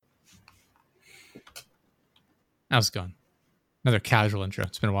How's it going? Another casual intro.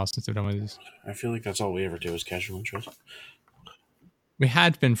 It's been a while since I've done one of these. I feel like that's all we ever do is casual intros. We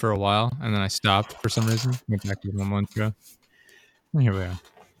had been for a while, and then I stopped for some reason. Went back to the normal intro. And here we are.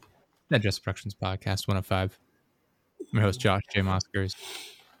 That Just Productions Podcast 105. I'm your host, Josh J. Moskers.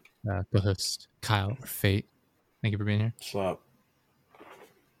 Co-host, Kyle or Fate. Thank you for being here. What's up?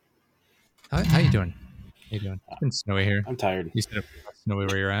 How you doing? How you doing? It's been snowy here. I'm tired. You said it was snowy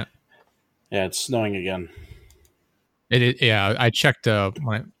where you're at? Yeah, it's snowing again. Yeah, I checked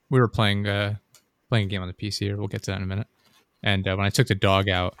when we were playing a game on the PC here. We'll get to that in a minute. And when I took the dog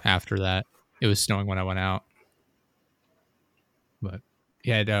out after that, it was snowing when I went out. But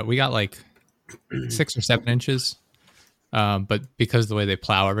yeah, we got like 6 or 7 inches. But because of the way they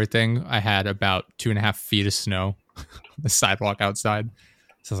plow everything, I had about 2.5 feet of snow on the sidewalk outside.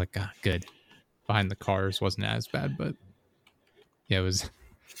 So I was like, God, good. Behind the cars wasn't as bad, but yeah, it was.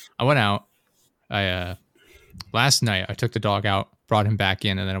 I went out. Last night I took the dog out, brought him back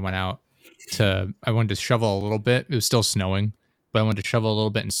in, and then I went out I wanted to shovel a little bit. It was still snowing, but I wanted to shovel a little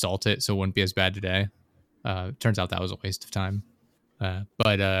bit and salt it so it wouldn't be as bad today. Turns out that was a waste of time.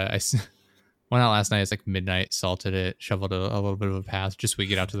 But I went out last night. It's like midnight, salted it, shoveled a little bit of a path just so we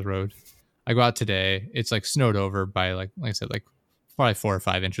get out to the road. I go out today. It's like snowed over by like I said, like probably 4 or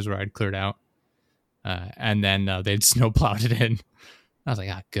 5 inches where I'd cleared out. And then they'd snow plowed it in. I was like,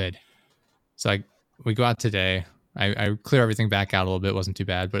 good. So we go out today. I clear everything back out a little bit. It wasn't too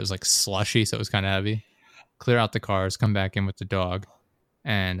bad, but it was like slushy, so it was kind of heavy. Clear out the cars, come back in with the dog.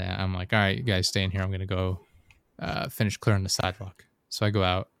 And I'm like, all right, you guys stay in here. I'm going to go finish clearing the sidewalk. So I go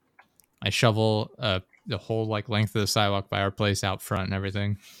out. I shovel the whole like length of the sidewalk by our place out front and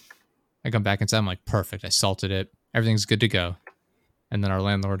everything. I come back inside. I'm like, perfect. I salted it. Everything's good to go. And then our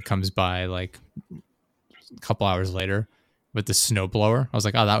landlord comes by like a couple hours later with the snow blower. I was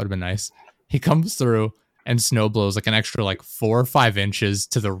like, oh, that would have been nice. He comes through and snow blows like an extra like 4 or 5 inches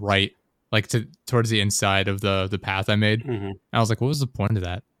to the right, like towards the inside of the path I made. Mm-hmm. And I was like, what was the point of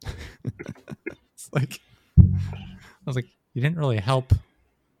that? It's like, I was like, you didn't really help.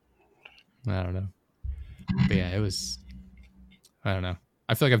 I don't know. But yeah, it was, I don't know.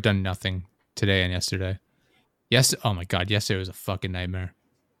 I feel like I've done nothing today and yesterday. Oh my God, yesterday was a fucking nightmare.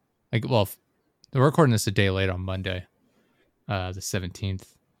 Like, well, we're recording this a day late on Monday, the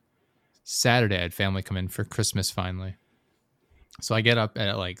 17th. Saturday, I had family come in for Christmas finally. So I get up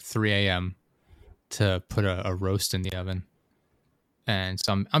at like 3 a.m. to put a roast in the oven. And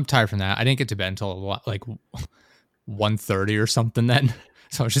so I'm tired from that. I didn't get to bed until like 1:30 or something then.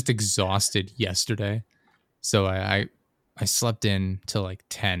 So I was just exhausted yesterday. So I slept in till like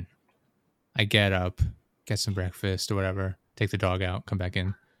 10. I get up, get some breakfast or whatever, take the dog out, come back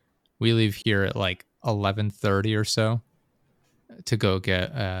in. We leave here at like 11:30 or so to go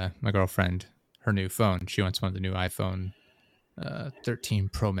get my girlfriend her new phone. She wants one of the new iPhone 13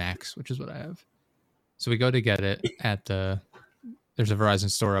 Pro Max, which is what I have. So we go to get it at there's a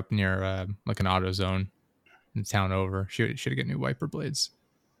Verizon store up near like an AutoZone in the town over. She should get new wiper blades.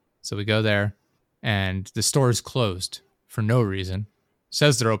 So we go there and the store is closed for no reason. It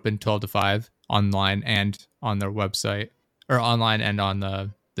says they're open 12 to 5 online and on their website, or online and on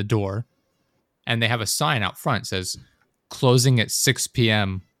the door. And they have a sign out front that says closing at 6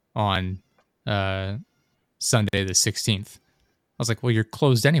 p.m. on Sunday the 16th. I was like, well, you're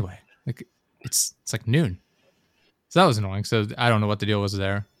closed anyway. Like it's like noon. So that was annoying. So I don't know what the deal was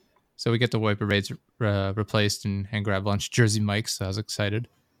there. So we get the wiper blades replaced and grab lunch. Jersey Mike's. So I was excited.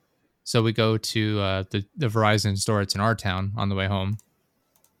 So we go to the Verizon store. It's in our town on the way home.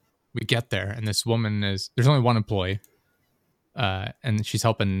 We get there and this woman there's only one employee. And she's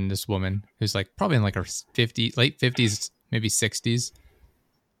helping this woman who's like probably in like her late 50s, maybe 60s.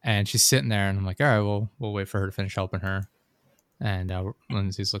 And she's sitting there and I'm like, all right, we'll wait for her to finish helping her. And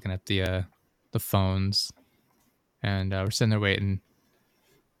Lindsay's looking at the phones and we're sitting there waiting.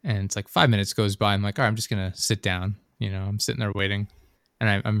 And it's like 5 minutes goes by. I'm like, all right, I'm just going to sit down. I'm sitting there waiting.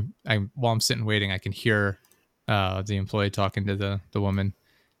 And while I'm sitting waiting, I can hear the employee talking to the woman.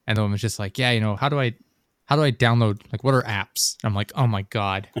 And the woman's just like, yeah, how do I download, like, what are apps? And I'm like, oh my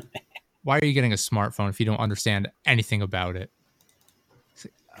God, why are you getting a smartphone if you don't understand anything about it?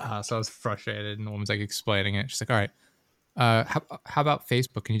 So I was frustrated and the woman's like explaining it. She's like, all right, how about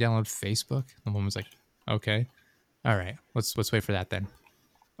Facebook? Can you download Facebook? And the woman's like, okay, all right, let's wait for that then.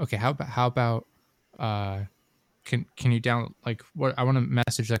 Okay, how about can you download, like, what? I want to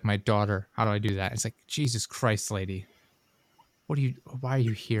message like my daughter. How do I do that? It's like, Jesus Christ, lady, why are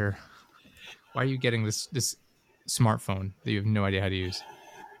you here? Why are you getting this smartphone that you have no idea how to use?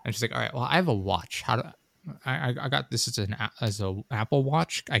 And she's like, all right, well, I have a watch. How do I got this as an Apple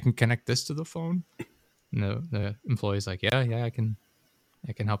Watch. I can connect this to the phone. And the employee's like, yeah, I can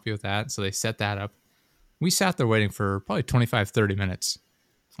help you with that. So they set that up. We sat there waiting for probably 25, 30 minutes.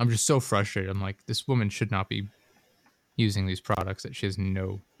 I'm just so frustrated. I'm like, this woman should not be using these products that she has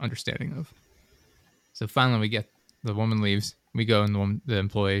no understanding of. So finally, the woman leaves. We go, and the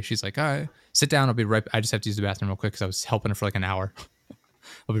employee, she's like, all right, sit down. I'll be right. I just have to use the bathroom real quick because I was helping her for like an hour.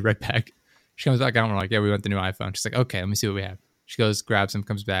 I'll be right back. She comes back out and we're like, yeah, we want the new iPhone. She's like, okay, let me see what we have. She goes, grabs him,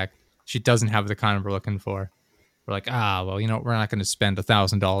 comes back. She doesn't have the kind we're looking for. We're like, well, we're not going to spend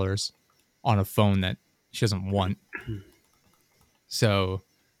 $1,000 on a phone that she doesn't want. So,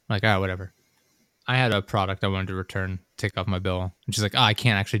 I'm like, all right, whatever. I had a product I wanted to return, take off my bill. And she's like, I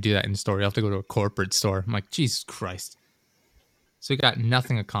can't actually do that in store. You have to go to a corporate store. I'm like, Jesus Christ. So we got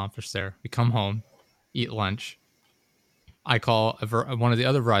nothing accomplished there. We come home, eat lunch. I call one of the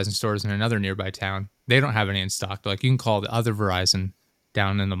other Verizon stores in another nearby town. They don't have any in stock. They're like, you can call the other Verizon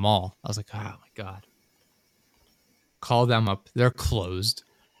down in the mall. I was like, oh my God. Call them up. They're closed.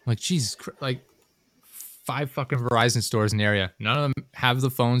 I'm like, Jesus Christ. Like 5 fucking Verizon stores in the area. None of them have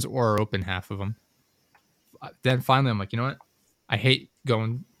the phones or are open, half of them. Then finally, I'm like, you know what? I hate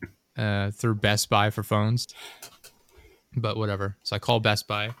going through Best Buy for phones, but whatever. So I call Best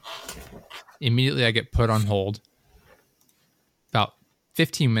Buy. Immediately, I get put on hold. About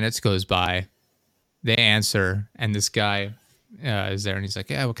 15 minutes goes by. They answer, and this guy is there, and he's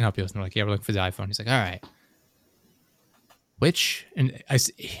like, yeah, what can I help you with? And I'm like, yeah, we're looking for the iPhone. He's like, all right.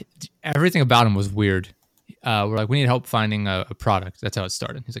 Everything about him was weird. We're like, we need help finding a product. That's how it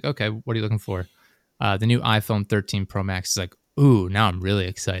started. He's like, okay, what are you looking for? The new iPhone 13 Pro Max. Is like, ooh, now I'm really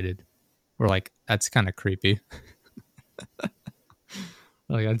excited. We're like, that's kind of creepy.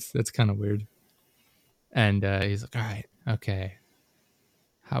 Like that's kind of weird. And he's like, all right, okay.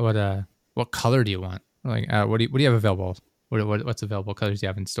 What color do you want? We're like, what do you have available? What's available colors do you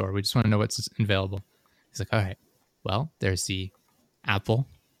have in store? We just want to know what's available. He's like, all right, well, there's the Apple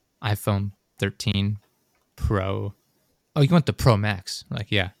iPhone 13 Pro. Oh, you want the Pro Max? We're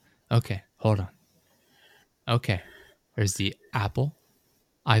like, yeah. Okay, hold on. Okay, there's the Apple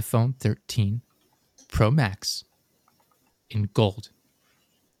iPhone 13 Pro Max in gold.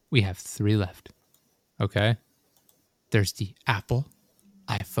 We have 3 left. Okay. There's the Apple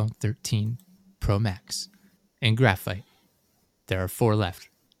iPhone 13 Pro Max in graphite. There are 4 left.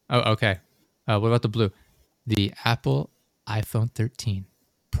 Oh, okay. What about the blue? The Apple iPhone 13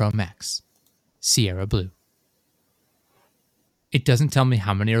 Pro Max Sierra Blue. It doesn't tell me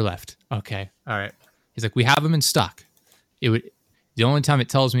how many are left. Okay. All right. He's like, we have them in stock. The only time it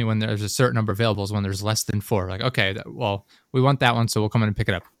tells me when there's a certain number available is when there's less than 4. Like, okay, well, we want that one, so we'll come in and pick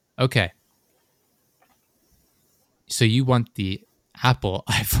it up. Okay. So you want the Apple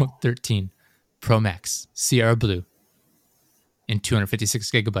iPhone 13 Pro Max Sierra Blue in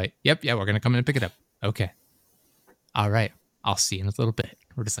 256 gigabyte. Yep, yeah, we're going to come in and pick it up. Okay. All right. I'll see you in a little bit.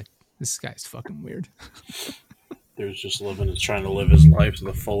 We're just like, this guy's fucking weird. Dude's just trying to live his life to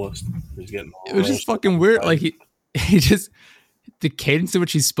the fullest. He's getting all it was just fucking weird. Like he just, the cadence in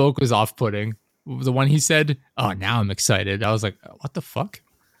which he spoke was off-putting. The one he said, oh, now I'm excited. I was like, what the fuck?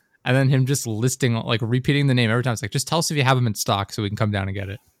 And then him just listing, like repeating the name every time. It's like, just tell us if you have them in stock so we can come down and get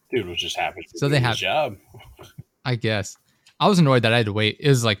it. Dude was just happy to so do they his have job. I guess. I was annoyed that I had to wait. It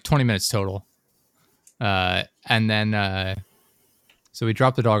was like 20 minutes total. And then, so we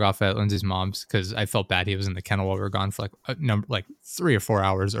dropped the dog off at Lindsay's mom's because I felt bad he was in the kennel while we were gone for like 3 or 4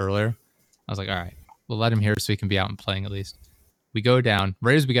 hours earlier. I was like, all right, we'll let him here so he can be out and playing at least. We go down.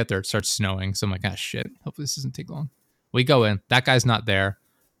 Right as we get there, it starts snowing. So I'm like, shit. Hopefully this doesn't take long. We go in. That guy's not there.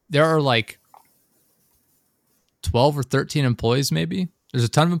 There are like 12 or 13 employees, maybe. There's a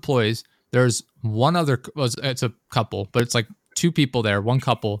ton of employees. There's one other, it's a couple, but it's like 2 people there, one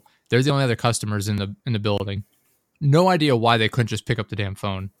couple. They're the only other customers in the building. No idea why they couldn't just pick up the damn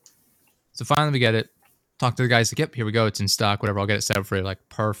phone. So finally we get it. Talk to the guys, like, yep, here we go. It's in stock, whatever. I'll get it set up for you. Like,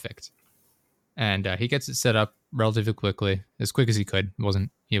 perfect. And he gets it set up relatively quickly, as quick as he could.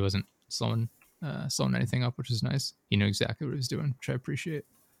 He wasn't slowing anything up, which is nice. He knew exactly what he was doing, which I appreciate.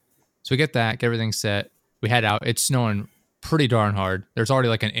 So we get everything set. We head out. It's snowing pretty darn hard. There's already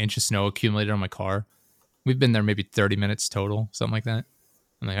like an inch of snow accumulated on my car. We've been there maybe 30 minutes total, something like that.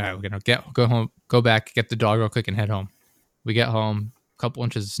 I'm like, all right, we're going to go home, go back, get the dog real quick and head home. We get home, a couple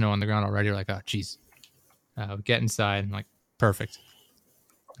inches of snow on the ground already. We're like, oh, geez. We get inside. I'm like, perfect.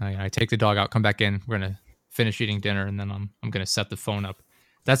 I take the dog out, come back in. We're going to finish eating dinner, and then I'm going to set the phone up.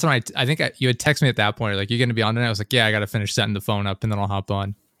 That's when I think you had texted me at that point. Like, you going to be on tonight? I was like, yeah, I got to finish setting the phone up, and then I'll hop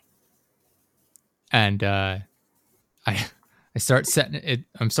on. And I start setting it.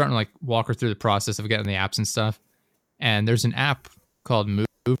 I'm starting to like walk her through the process of getting the apps and stuff. And there's an app called Move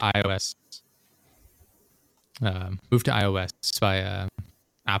iOS. moved to iOS by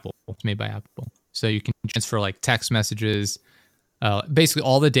Apple. It's made by Apple. So you can transfer like text messages, basically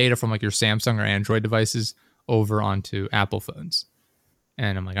all the data from like your Samsung or Android devices over onto Apple phones.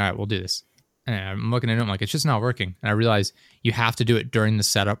 And I'm like, all right, we'll do this. And I'm looking at it, I'm like, it's just not working. And I realize you have to do it during the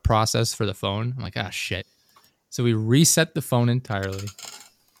setup process for the phone. I'm like, ah, shit. So we reset the phone entirely.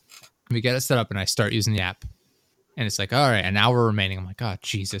 We get it set up and I start using the app. And it's like, all right, an hour remaining. I'm like, oh,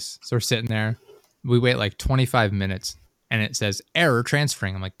 Jesus. So we're sitting there. We wait like 25 minutes and it says error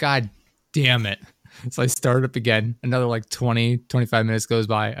transferring. I'm like, God damn it. So I start up again. Another like 25 minutes goes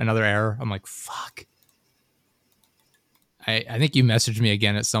by. Another error. I'm like, fuck. I think you messaged me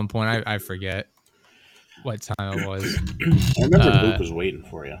again at some point. I forget what time it was. I remember Luke was waiting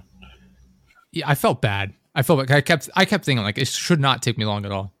for you. Yeah, I felt bad. I kept thinking like it should not take me long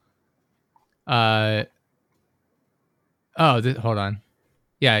at all. Hold on.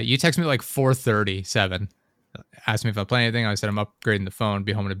 Yeah, you texted me at like 4:37. Asked me if I play anything. I said I'm upgrading the phone.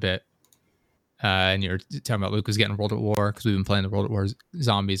 Be home in a bit. And you're talking about Luke was getting World at War because we've been playing the World at War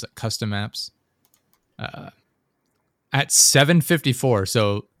zombies like custom maps. At 7:54,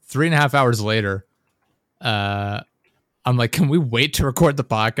 so 3.5 hours later, I'm like, can we wait to record the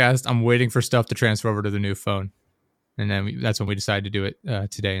podcast? I'm waiting for stuff to transfer over to the new phone. And then that's when we decided to do it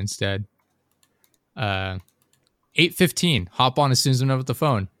today instead. 8:15, hop on as soon as I'm done with the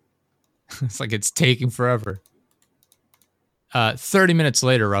phone. It's like it's taking forever. 30 minutes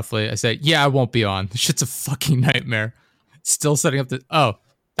later, roughly, I said, yeah, I won't be on. This shit's a fucking nightmare. Still setting up the... Oh,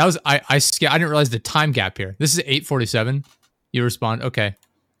 that was... I didn't realize the time gap here. This is 8:47. You respond, okay.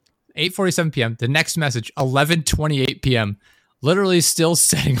 8:47 p.m. The next message, 11:28 p.m. Literally still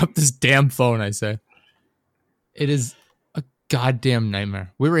setting up this damn phone, I say. It is a goddamn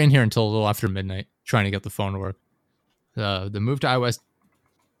nightmare. We were in here until a little after midnight trying to get the phone to work. The move to iOS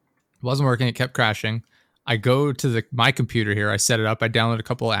wasn't working. It kept crashing. I go to my computer here. I set it up. I download a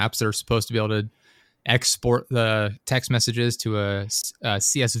couple of apps that are supposed to be able to export the text messages to a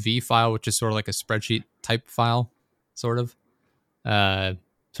CSV file, which is sort of like a spreadsheet type file, sort of.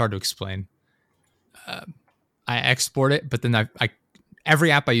 It's hard to explain. I export it, but then I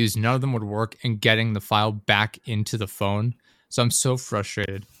every app I use, none of them would work in getting the file back into the phone. So I'm so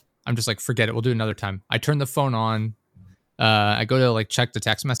frustrated. I'm just like, forget it. We'll do it another time. I turn the phone on. I go to like check the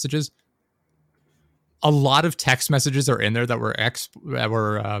text messages. A lot of text messages are in there that were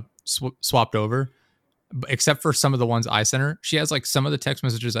swapped over, except for some of the ones I sent her. She has like some of the text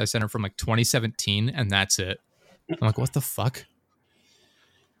messages I sent her from like 2017, and that's it. I'm like, what the fuck?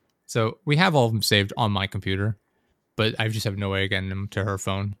 So we have all of them saved on my computer, but I just have no way of getting them to her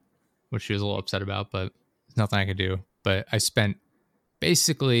phone, which she was a little upset about, but there's nothing I could do. But I spent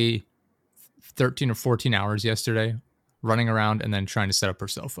basically 13 or 14 hours yesterday running around and then trying to set up her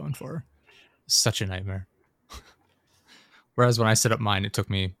cell phone for her. Such a nightmare. Whereas when I set up mine, it took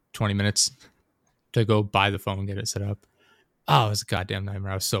me 20 minutes to go buy the phone and get it set up. Oh, it was a goddamn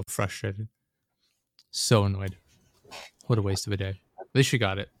nightmare. I was so frustrated. So annoyed. What a waste of a day. At least she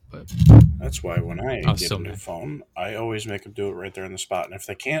got it. But that's why when I get a new phone, I always make them do it right there on the spot. And if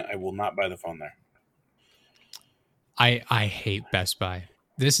they can't, I will not buy the phone there. I hate Best Buy.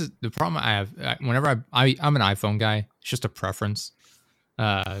 This is the problem I have. Whenever I'm an iPhone guy, it's just a preference.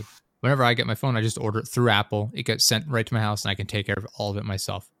 Whenever I get my phone, I just order it through Apple. It gets sent right to my house, and I can take care of all of it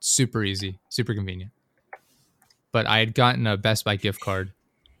myself. Super easy, super convenient. But I had gotten a Best Buy gift card,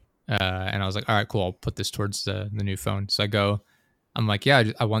 and I was like, all right, cool. I'll put this towards the new phone. So I go. I'm like, yeah,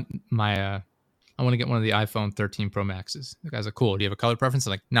 I want I want to get one of the iPhone 13 Pro Maxes. The guy's like, cool. Do you have a color preference?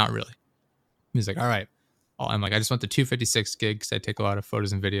 I'm like, not really. He's like, all right. I'm like, I just want the 256 gig because I take a lot of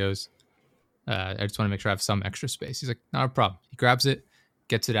photos and videos. I just want to make sure I have some extra space. He's like, not a problem. He grabs it,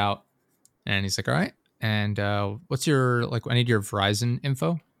 gets it out, and he's like, all right. And what's your, like, I need your Verizon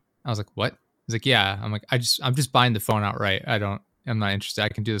info. I was like, what? He's like, yeah. I'm like, I'm just buying the phone outright. I'm not interested. I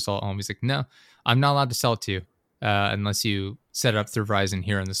can do this all at home. He's like, no, I'm not allowed to sell it to you unless you set it up through Verizon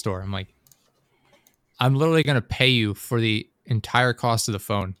here in the store. I'm like, I'm literally going to pay you for the entire cost of the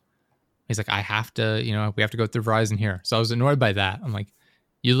phone. He's like, I have to, we have to go through Verizon here. So I was annoyed by that. I'm like,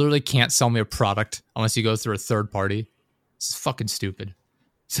 you literally can't sell me a product unless you go through a third party. This is fucking stupid.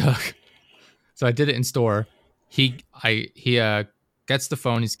 So I did it in store. He gets the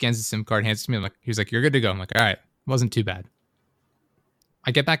phone, he scans the SIM card, hands it to me. He's like, you're good to go. I'm like, all right, wasn't too bad.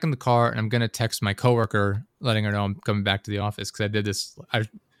 I get back in the car and I'm going to text my coworker, letting her know I'm coming back to the office. Cause I did this. It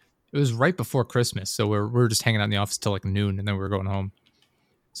was right before Christmas. So we were just hanging out in the office till like noon and then we were going home.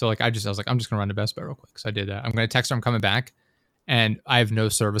 So like, I was like, I'm just going to run to Best Buy real quick. So I did that. I'm going to text her I'm coming back and I have no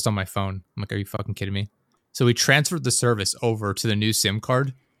service on my phone. I'm like, are you fucking kidding me? So we transferred the service over to the new SIM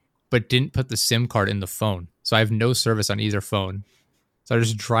card, but didn't put the SIM card in the phone. so I have no service on either phone. So I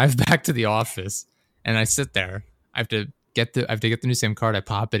just drive back to the office and I sit there. I have to get the new SIM card. I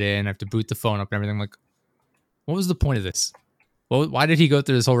pop it in. I have to boot the phone up and everything. I'm like, what was the point of this? Well, why did he go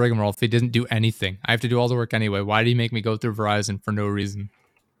through this whole rigmarole if he didn't do anything? I have to do all the work anyway. Why did he make me go through Verizon for no reason?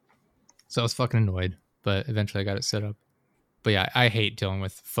 So I was fucking annoyed, but eventually I got it set up. But yeah, I hate dealing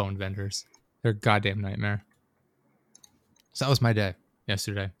with phone vendors. They're a goddamn nightmare. So that was my day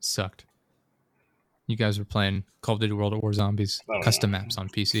yesterday. Sucked. You guys were playing Call of Duty World at War Zombies custom maps on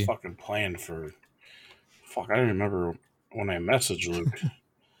PC. Fucking playing for... Fuck, I don't remember when I messaged Luke.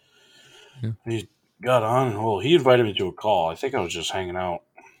 Yeah. He got on. Well, he invited me to a call. I think I was just hanging out.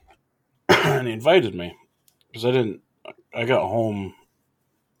 And he invited me. Because I got home...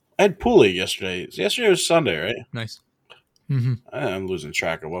 I had pool league yesterday. Yesterday was Sunday, right? Nice. Mm-hmm. I'm losing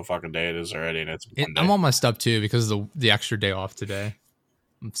track of what fucking day it is already. And I'm all messed up, too, because of the extra day off today.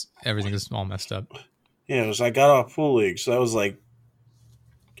 Everything is all messed up. Yeah, I got off pool league, so that was like,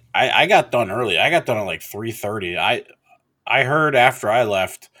 I got done early. I got done at like 3:30. I heard after I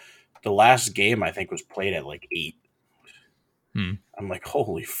left, the last game I think was played at like 8. I'm like,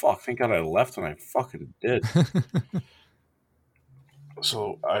 holy fuck! Thank God I left when I fucking did.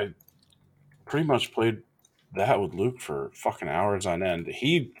 So I pretty much played that with Luke for fucking hours on end.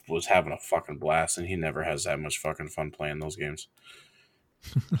 He was having a fucking blast, and he never has that much fucking fun playing those games.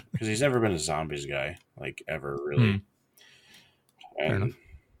 Because he's never been a zombies guy, like, ever, really. And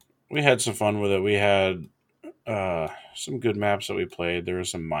we had some fun with it. We had some good maps that we played. There were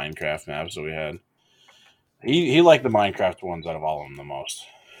some Minecraft maps that we had. He liked the Minecraft ones out of all of them the most.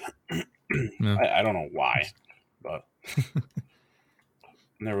 I don't know why, but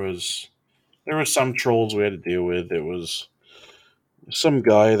there was some trolls we had to deal with. It was some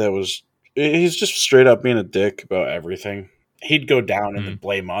guy he's just straight up being a dick about everything. He'd go down and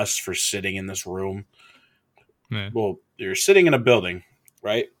blame us for sitting in this room. Yeah. Well, you're sitting in a building,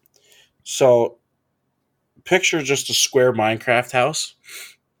 right? So picture just a square Minecraft house.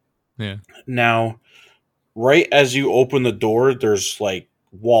 Yeah. Now, right as you open the door, there's like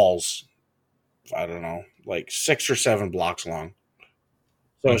walls. I don't know, like 6 or 7 blocks long.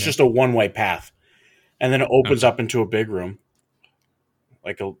 So it's just a one-way path. And then it opens up into a big room.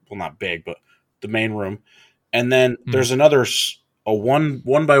 Well, not big, but the main room. And then there's a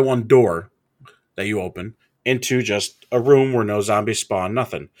one by one door that you open into just a room where no zombies spawn,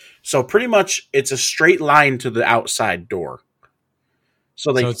 nothing. So pretty much it's a straight line to the outside door.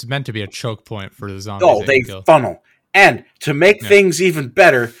 So it's meant to be a choke point for the zombies. Oh, they funnel. And to make things even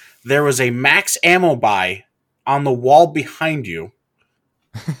better, there was a max ammo buy on the wall behind you.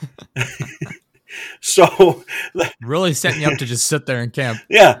 So really setting you up to just sit there and camp.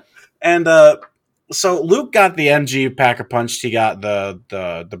 Yeah. And so Luke got the MG Pack-a-Punch. He got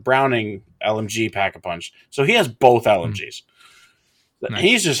the Browning LMG Pack-a-Punch. So he has both LMGs. Nice.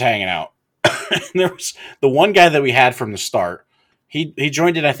 He's just hanging out. There was the one guy that we had from the start. He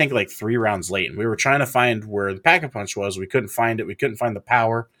joined it, I think, like 3 rounds late. And we were trying to find where the Pack-a-Punch was. We couldn't find it. We couldn't find the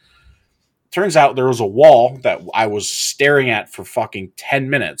power. Turns out there was a wall that I was staring at for fucking 10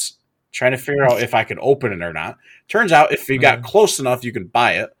 minutes, trying to figure out if I could open it or not. Turns out if you got close enough, you can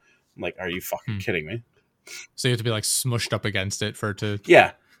buy it. I'm like, are you fucking kidding me? So you have to be like smushed up against it for it to...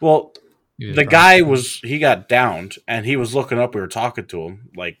 Yeah. Well, the guy he got downed and he was looking up. We were talking to him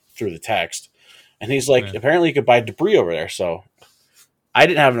like through the text and he's like, apparently you could buy debris over there. So I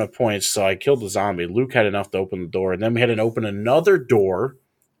didn't have enough points. So I killed the zombie. Luke had enough to open the door and then we had to open another door.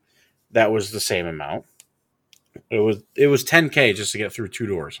 That was the same amount. It was 10K just to get through 2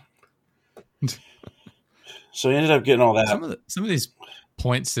 doors. So he ended up getting all that. Some of these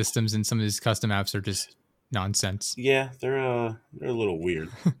point systems and some of these custom apps are just nonsense. Yeah, they're a little weird.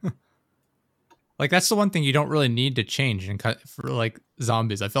 Like that's the one thing you don't really need to change for like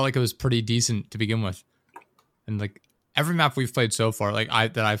zombies. I felt like it was pretty decent to begin with, and like every map we've played so far, like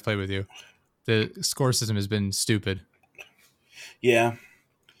I've played with you, the score system has been stupid. Yeah,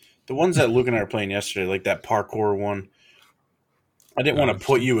 the ones that Luke and I were playing yesterday, like that parkour one. I didn't want to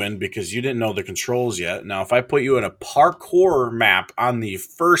put you in because you didn't know the controls yet. Now, if I put you in a parkour map on the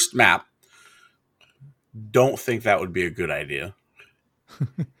first map, don't think that would be a good idea.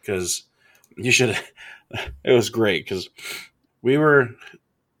 Because you should... It was great because we were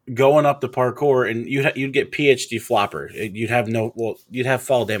going up the parkour and you'd get PhD flopper. You'd have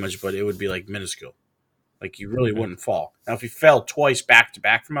fall damage, but it would be like minuscule. Like you really wouldn't fall. Now, if you fell twice back to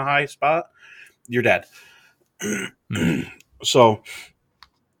back from a high spot, you're dead. So,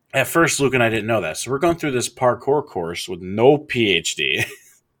 at first, Luke and I didn't know that. So, we're going through this parkour course with no PhD.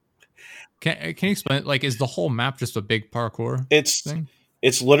 Can you explain? Like, is the whole map just a big parkour thing?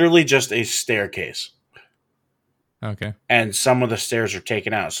 It's literally just a staircase. Okay. and some of the stairs are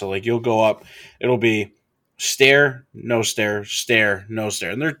taken out. So like you'll go up, it'll be stair, no stair, stair, no stair,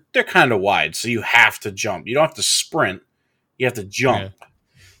 and they're kind of wide, so you have to jump. You don't have to sprint, you have to jump.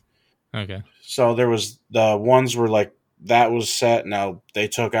 Yeah. Okay. So there was the ones where like that was set. Now they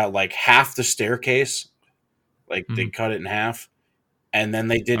took out like half the staircase, like they cut it in half, and then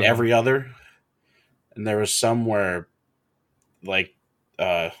they did every other. And there was some where like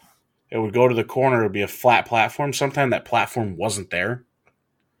it would go to the corner, it would be a flat platform. Sometimes that platform wasn't there.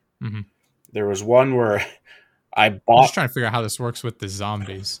 Mm-hmm. There was one where I I'm bought. just trying to figure out how this works with the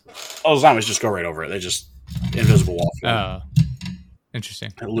zombies. Oh, zombies just go right over it. They just invisible wall. Oh,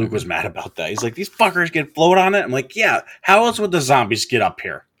 interesting. And Luke was mad about that. He's like, "These fuckers can float on it." I'm like, "Yeah. How else would the zombies get up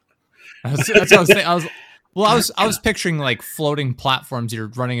here?" That's what I was saying. I was picturing like floating platforms. You're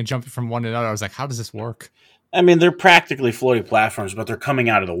running and jumping from one to another. I was like, how does this work? I mean, they're practically floating platforms, but they're coming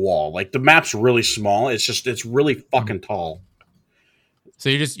out of the wall. Like the map's really small. It's really fucking tall. So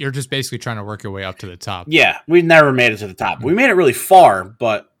you're just basically trying to work your way up to the top. Yeah, we never made it to the top. We made it really far,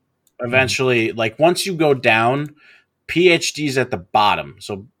 but eventually, like once you go down, PhD's at the bottom.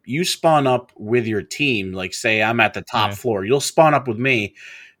 So you spawn up with your team. Like say I'm at the top floor, you'll spawn up with me.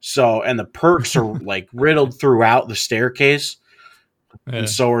 So and the perks are like riddled throughout the staircase, and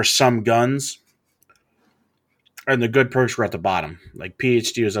so are some guns. And the good perks were at the bottom. Like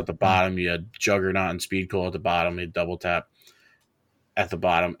PhD was at the bottom. You had Juggernaut and Speed Cola at the bottom. You had Double Tap at the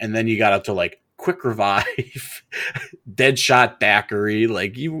bottom. And then you got up to like Quick Revive, Deadshot Daiquiri.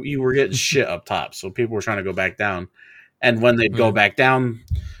 Like you were getting shit up top. So people were trying to go back down. And when they'd go back down,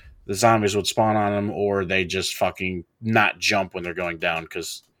 the zombies would spawn on them, or they just fucking not jump when they're going down.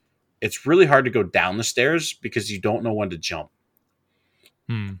 Because it's really hard to go down the stairs because you don't know when to jump.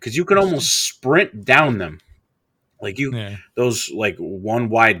 Because you can almost sprint down them. Like those like one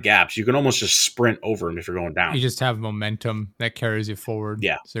wide gaps, you can almost just sprint over them if you're going down. You just have momentum that carries you forward.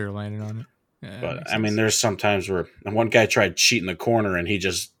 Yeah. So you're landing on it. Yeah, but I mean, there's some times where one guy tried cheating the corner and he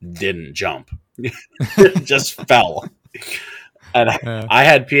just didn't jump. Just fell. And I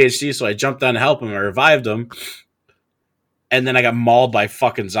had PhD, so I jumped down to help him. I revived him. And then I got mauled by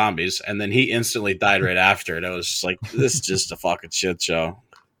fucking zombies. And then he instantly died right after it. I was just like, this is just a fucking shit show.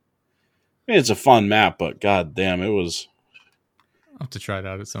 I mean, it's a fun map, but god damn, it was. I'll have to try it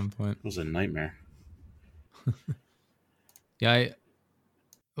out at some point. It was a nightmare. Yeah, I'm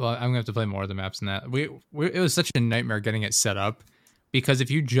gonna have to play more of the maps than that. It was such a nightmare getting it set up because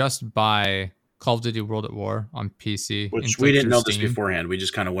if you just buy Call of Duty World at War on PC, which we didn't know this beforehand, we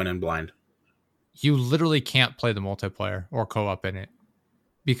just kind of went in blind. You literally can't play the multiplayer or co-op in it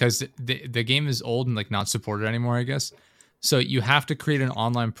because the game is old and like not supported anymore, I guess. So you have to create an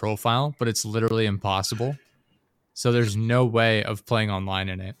online profile, but it's literally impossible. So there's no way of playing online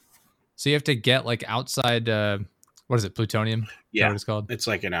in it. So you have to get like outside, what is it, Plutonium? Yeah, what it's called. It's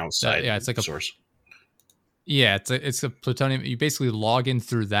like an outside it's like source. Yeah, it's a Plutonium. You basically log in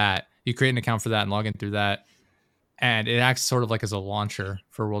through that. You create an account for that and log in through that. And it acts sort of like as a launcher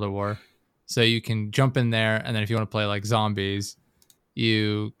for World at War. So you can jump in there, and then if you want to play like zombies,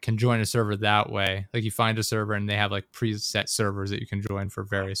 you can join a server that way. Like you find a server and they have like preset servers that you can join for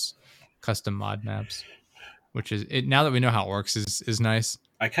various custom mod maps, which is it. Now that we know how it works is nice.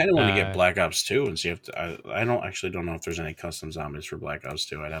 I kind of want to get Black Ops 2 and see if I don't know if there's any custom zombies for Black Ops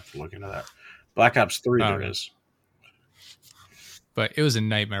 2. I'd have to look into that. Black Ops 3 there is. But it was a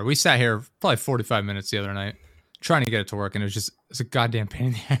nightmare. We sat here probably 45 minutes the other night trying to get it to work, and it's a goddamn pain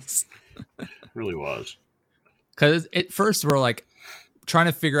in the ass. It really was. Because at first we're like trying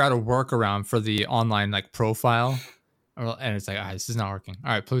to figure out a workaround for the online like profile, and it's like, this is not working.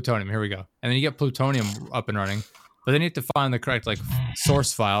 All right, Plutonium, here we go. And then you get Plutonium up and running, but then you have to find the correct like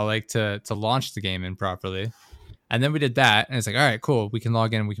source file like to launch the game in properly. And then we did that, and it's like, all right, cool, we can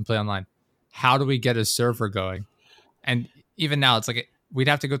log in, we can play online. How do we get a server going? And even now, it's like we'd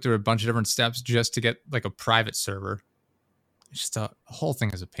have to go through a bunch of different steps just to get like a private server. It's just the whole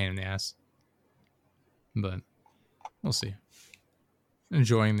thing is a pain in the ass. But we'll see.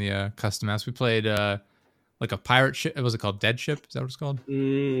 Enjoying the custom maps. We played like a pirate ship. What was it called? Dead Ship? Is that what it's called?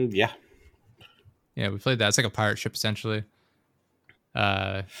 Yeah. Yeah, we played that. It's like a pirate ship essentially.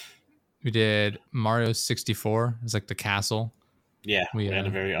 We did Mario 64. It's like the castle. Yeah, we had a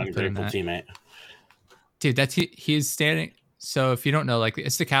very ungrateful teammate. Dude, he's standing. So if you don't know, like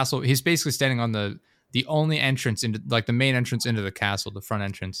it's the castle. He's basically standing on the only entrance into like the main entrance into the castle, the front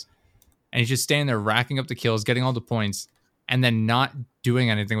entrance. And he's just standing there racking up the kills, getting all the points, and then not doing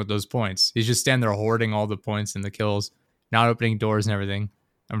anything with those points. He's just standing there hoarding all the points and the kills, not opening doors and everything.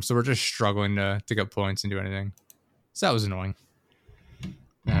 So we're just struggling to get points and do anything. So that was annoying.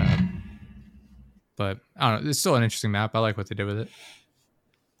 But But I don't know. It's still an interesting map. I like what they did with it.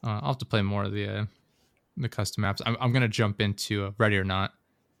 I'll have to play more of the custom maps. I'm gonna jump into Ready or Not,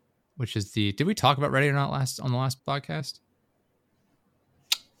 which is the. Did we talk about Ready or Not on the last podcast?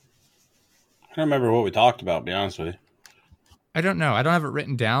 I don't remember what we talked about. To be honest with you, I don't know. I don't have it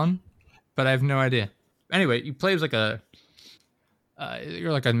written down, but I have no idea. Anyway, you play as like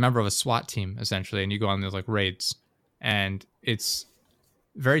you're like a member of a SWAT team essentially, and you go on those like raids, and it's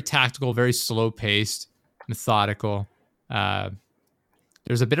very tactical, very slow paced, methodical.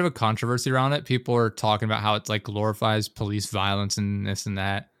 There's a bit of a controversy around it. People are talking about how it's like glorifies police violence and this and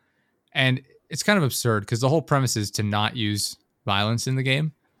that. And it's kind of absurd because the whole premise is to not use violence in the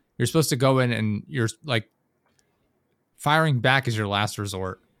game. You're supposed to go in and you're like firing back is your last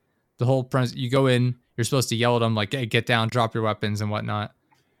resort. The whole premise, you go in, you're supposed to yell at them like, hey, get down, drop your weapons and whatnot.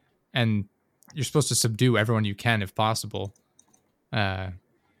 And you're supposed to subdue everyone you can if possible.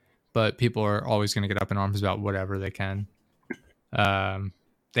 But people are always going to get up in arms about whatever they can.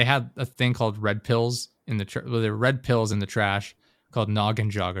 They had a thing called red pills in there were red pills in the trash called noggin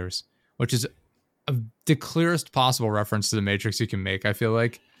joggers, which is the clearest possible reference to the Matrix you can make. I feel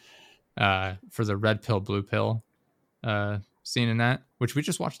like for the red pill, blue pill scene in that, which we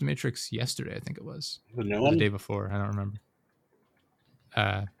just watched the Matrix yesterday. I think it was the day before. I don't remember.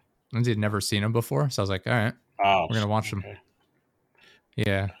 Lindsay had never seen them before, so I was like, all right, we're gonna watch them.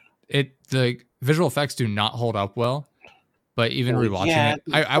 Yeah, the visual effects do not hold up well. But even rewatching it,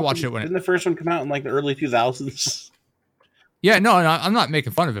 I watched it when didn't the first one come out in like the early 2000s? Yeah, no, I'm not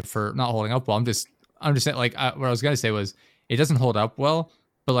making fun of it for not holding up well. I'm just saying, like, what I was gonna say was it doesn't hold up well,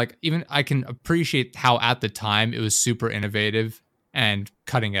 but like even I can appreciate how at the time it was super innovative and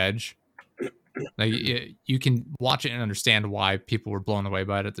cutting edge. Like you can watch it and understand why people were blown away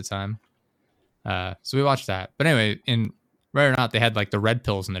by it at the time. So we watched that. But anyway, in Ready or Not, they had like the red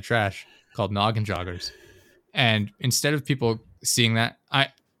pills in the trash called noggin joggers. And instead of people seeing that,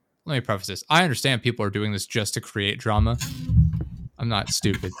 let me preface this. I understand people are doing this just to create drama. I'm not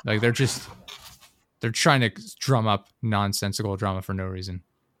stupid. Like they're trying to drum up nonsensical drama for no reason.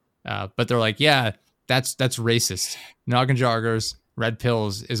 But they're like, yeah, that's racist. Noggin joggers, red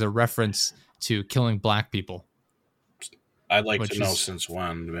pills is a reference to killing black people. I'd like to know since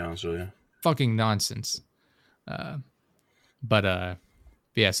when, to be honest with you. Fucking nonsense. But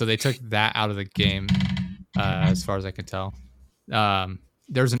yeah, so they took that out of the game. As far as I can tell,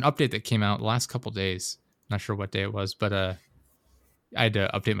 there's an update that came out the last couple days. Not sure what day it was, but I had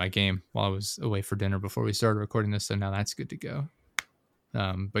to update my game while I was away for dinner before we started recording this, so now that's good to go.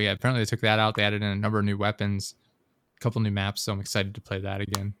 But yeah, apparently they took that out. They added in a number of new weapons, a couple new maps, so I'm excited to play that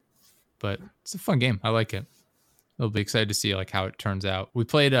again. But it's a fun game. I like it. I'll be excited to see like how it turns out. We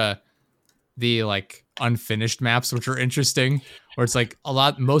played the like unfinished maps, which are interesting, where it's like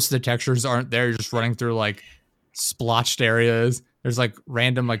most of the textures aren't there. You're just running through like splotched areas. There's like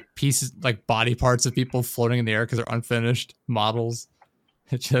random like pieces, like body parts of people floating in the air because they're unfinished models.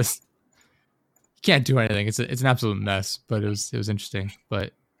 It just, you can't do anything. It's an absolute mess, but it was interesting.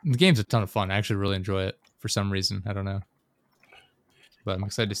 But the game's a ton of fun. I actually really enjoy it for some reason. I don't know, but I'm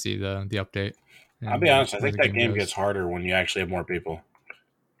excited to see the update. I'll be honest. I think that game gets harder when you actually have more people.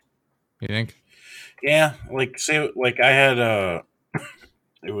 You think? Yeah, like say, like I had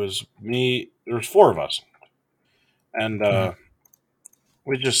it was me. There was 4 of us, and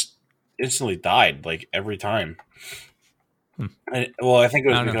we just instantly died like every time. I think it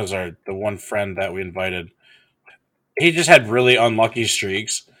was because the one friend that we invited, he just had really unlucky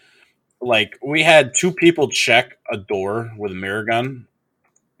streaks. Like we had 2 people check a door with a mirror gun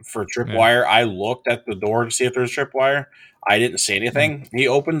for tripwire. I looked at the door to see if there's tripwire. I didn't see anything. He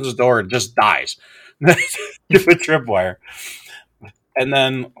opens the door and just dies with tripwire. And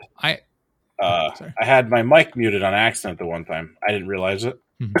then I had my mic muted on accident the one time. I didn't realize it.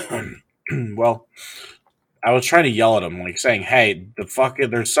 Mm-hmm. Well, I was trying to yell at him, like saying, "Hey,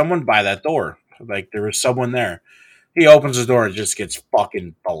 there's someone by that door. Like there was someone there." He opens the door and just gets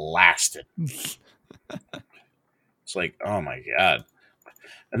fucking blasted. It's like, oh my god.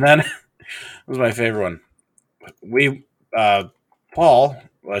 And then this was my favorite one. Paul,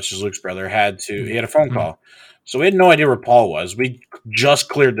 which is Luke's brother, he had a phone call. So we had no idea where Paul was. We just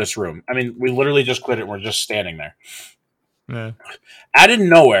cleared this room. I mean, we literally just cleared it and we're just standing there. Yeah. Out of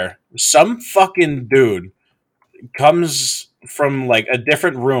nowhere, some fucking dude comes from like a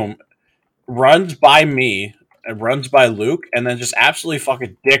different room, runs by me, and runs by Luke, and then just absolutely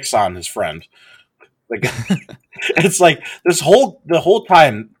fucking dicks on his friend. Like it's like the whole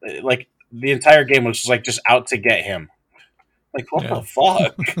time, like the entire game was just like just out to get him. Like what the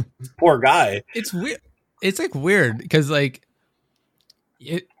fuck? Poor guy. It's weird. It's like weird because like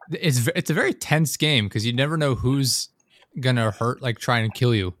it's a very tense game because you never know who's gonna hurt, like try and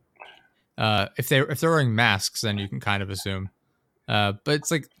kill you. If they're wearing masks, then you can kind of assume. But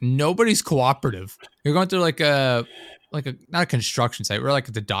it's like nobody's cooperative. You're going through like a not a construction site. We're like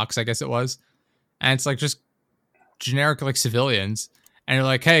at the docks, I guess it was, and it's like just generic like civilians, and you're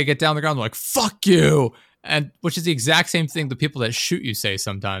like, hey, get down the ground. They're like, fuck you, and which is the exact same thing the people that shoot you say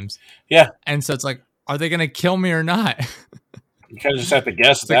sometimes. Yeah. And so it's like, are they gonna kill me or not? You kind of just have to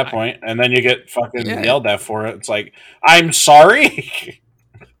guess at that point, and then you get fucking Yeah. yelled at for it. It's like, I'm sorry.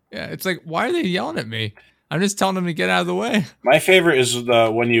 Yeah, it's like, why are they yelling at me? I'm just telling them to get out of the way. My favorite is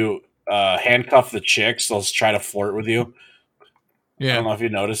when you handcuff the chicks, they'll try to flirt with you. I don't know if you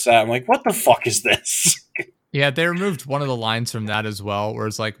noticed that. I'm like, what the fuck is this? Yeah, they removed one of the lines from that as well, where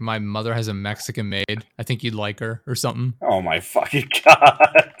it's like, my mother has a Mexican maid. I think you'd like her or something. Oh my fucking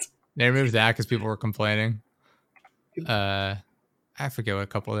god. They removed that because people were complaining. I forget what a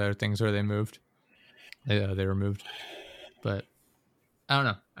couple of other things where they moved. They removed. But I don't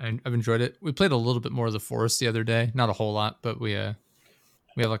know. I've enjoyed it. We played a little bit more of the forest the other day. Not a whole lot, but we have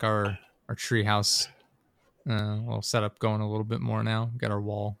like our tree house little setup going a little bit more now. We got our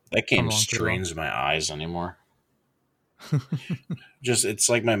wall. That game strains my eyes anymore. Just it's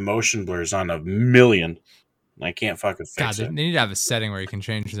like my motion blur's on 1,000,000. I can't fucking fix it. They need to have a setting where you can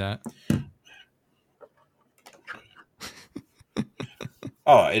change that.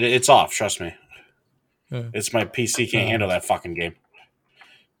 Oh, it's off. Trust me. Yeah. It's my PC can't handle that fucking game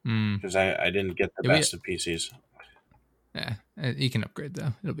because I didn't get the best of PCs. Yeah, you can upgrade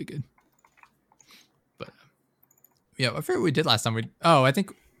though. It'll be good. But yeah, I forget what we did last time. I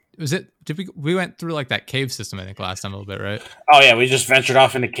think was it. Did we went through like that cave system? I think last time a little bit, right? Oh yeah, we just ventured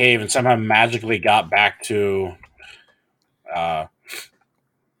off in the cave and somehow magically got back to the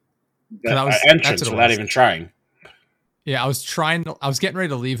entrance without even trying. Yeah, I was getting ready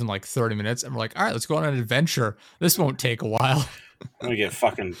to leave in like 30 minutes, and we're like, all right, let's go on an adventure. This won't take a while. We get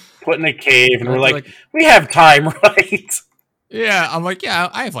fucking put in a cave, and we're like, we have time, right? Yeah, I'm like, yeah,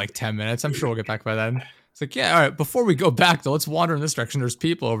 I have like 10 minutes. I'm sure we'll get back by then. It's like, yeah, all right, before we go back, though, let's wander in this direction. There's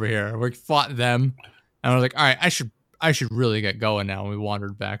people over here. We fought them, and we're like, all right, I should really get going now. And we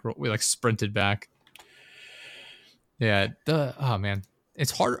wandered back. We like sprinted back. Yeah, oh man, it's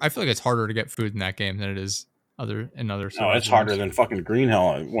harder. I feel like it's harder to get food in that game than it is other. No, it's harder than fucking Green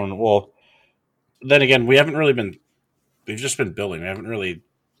Hell. Well, then again, we've just been building. We haven't really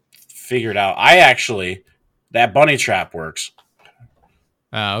figured out. That bunny trap works.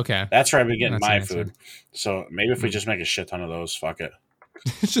 Okay. That's where I've been getting my food. So maybe if we just make a shit ton of those, fuck it.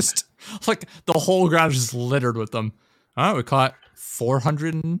 It's just like the whole ground is just littered with them. All right, we caught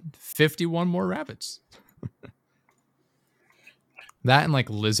 451 more rabbits. That and like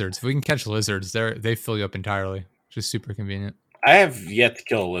lizards. If we can catch lizards, they fill you up entirely. Just super convenient. I have yet to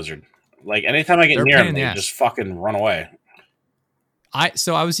kill a lizard. Like anytime I get near them, they just fucking run away.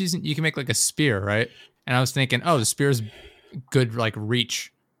 So I was using. You can make like a spear, right? And I was thinking, oh, the spear's good, like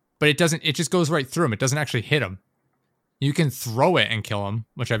reach, but it doesn't. It just goes right through them. It doesn't actually hit them. You can throw it and kill them,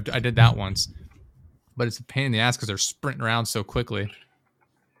 which I did that once, but it's a pain in the ass because they're sprinting around so quickly.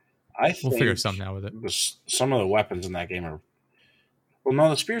 We'll figure something out with it. Some of the weapons in that game are. Well,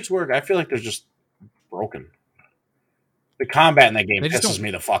 no, the spears work. I feel like they're just broken. The combat in that game pisses me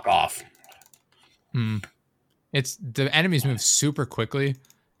the fuck off. It's the enemies move super quickly,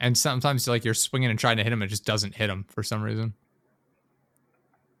 and sometimes like you're swinging and trying to hit them, it just doesn't hit them for some reason.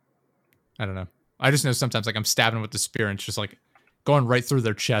 I don't know. I just know sometimes like I'm stabbing with the spear and it's just like going right through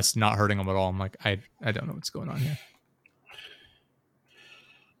their chest, not hurting them at all. I'm like, I don't know what's going on here.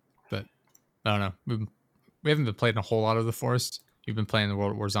 But I don't know. We haven't been playing a whole lot of the forest. You've been playing the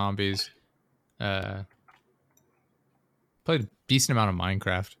World War Zombies. Played a decent amount of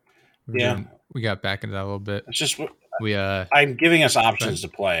Minecraft. We got back into that a little bit. It's just I'm giving us options to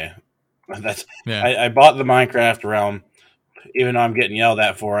play. I bought the Minecraft realm, even though I'm getting yelled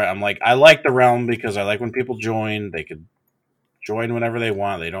at for it. I'm like, I like the realm because I like when people join. They could join whenever they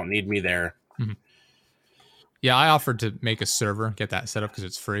want. They don't need me there. Mm-hmm. Yeah, I offered to make a server, get that set up because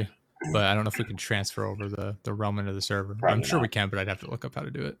it's free. But I don't know if we can transfer over the realm into the server. I'm sure we can, but I'd have to look up how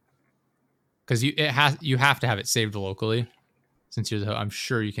to do it. Because you have to have it saved locally. Since you're the host, I'm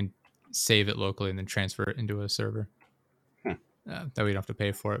sure you can save it locally and then transfer it into a server. That we don't have to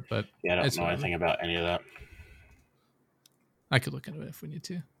pay for it. But yeah, I don't know anything about any of that. I could look into it if we need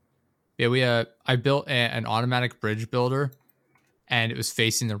to. Yeah, I built an automatic bridge builder, and it was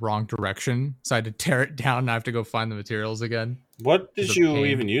facing the wrong direction, so I had to tear it down. And I have to go find the materials again. What did you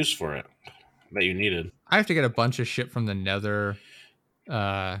even use for it that you needed? I have to get a bunch of shit from the Nether,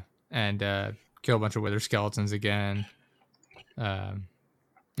 and kill a bunch of wither skeletons again.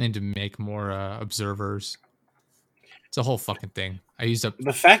 I need to make more observers. It's a whole fucking thing. I used up.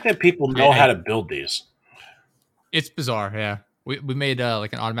 The fact that people know how to build these. It's bizarre, yeah. We made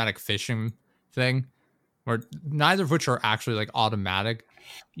like an automatic fishing thing where neither of which are actually like automatic.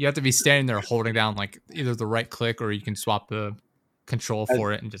 You have to be standing there holding down like either the right click or you can swap the control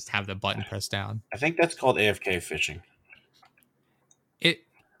for it and just have the button pressed down. I think that's called AFK fishing.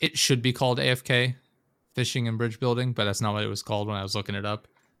 It should be called AFK fishing and bridge building, but that's not what it was called when I was looking it up.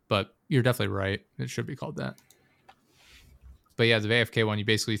 But you're definitely right. It should be called that. But yeah, the AFK one, you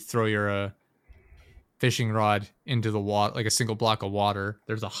basically throw your fishing rod into the water, like a single block of water.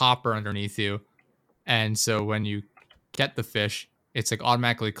 There's a hopper underneath you. And so when you get the fish, it's like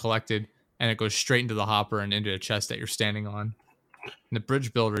automatically collected and it goes straight into the hopper and into a chest that you're standing on. In the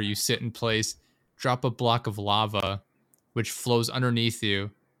bridge builder, you sit in place, drop a block of lava, which flows underneath you,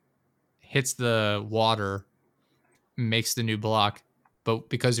 hits the water, makes the new block. But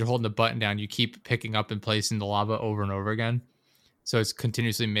because you're holding the button down, you keep picking up and placing the lava over and over again. So it's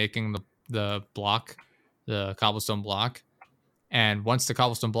continuously making the block, the cobblestone block. And once the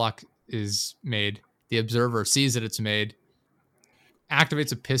cobblestone block is made, the observer sees that it's made,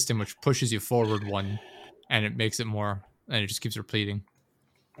 activates a piston, which pushes you forward one, and it makes it more, and it just keeps repeating.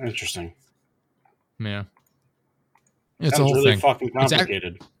 Interesting. Yeah. It's a whole really thing. Fucking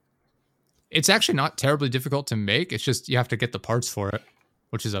complicated. It's actually not terribly difficult to make. It's just you have to get the parts for it,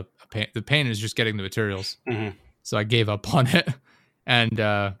 which is a pain. The pain is just getting the materials. Mm-hmm. So I gave up on it. And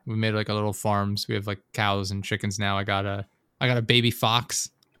we made like a little farms. We have like cows and chickens now. I got a baby fox.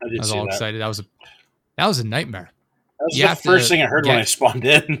 I was all excited. That was a nightmare. That was the first thing I heard when I spawned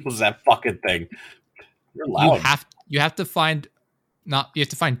in was that fucking thing. You're loud. You have to find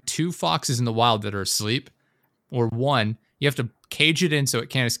 2 foxes in the wild that are asleep, or one. You have to cage it in so it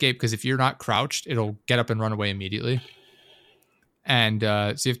can't escape, because if you're not crouched, it'll get up and run away immediately. And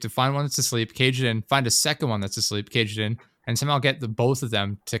so you have to find one that's asleep, cage it in, find a second one that's asleep, cage it in, and somehow get both of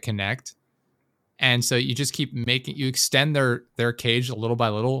them to connect. And so you just keep you extend their cage a little by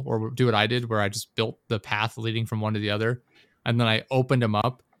little, or do what I did, where I just built the path leading from one to the other. And then I opened them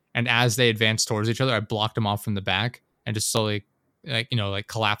up. And as they advanced towards each other, I blocked them off from the back and just slowly, like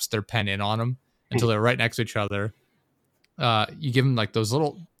collapsed their pen in on them until they're right next to each other. You give them like those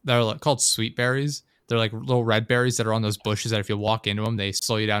they're called sweet berries. They're like little red berries that are on those bushes that if you walk into them, they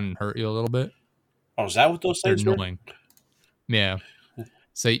slow you down and hurt you a little bit. Oh, is that what those things are? Annoying. Yeah.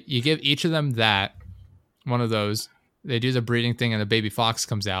 So you give each of them one of those. They do the breeding thing and the baby fox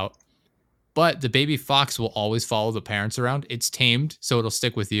comes out. But the baby fox will always follow the parents around. It's tamed, so it'll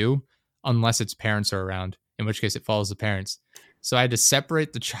stick with you unless its parents are around, in which case it follows the parents. So I had to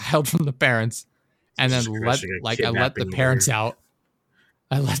separate the child from the parents and then I let the parents out.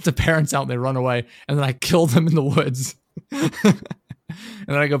 I let the parents out and they run away, and then I kill them in the woods. And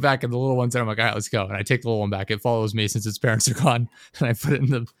then I go back and the little one's there. I'm like, all right, let's go. And I take the little one back. It follows me since its parents are gone. And I put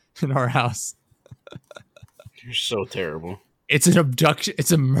it in our house. You're so terrible. It's an abduction.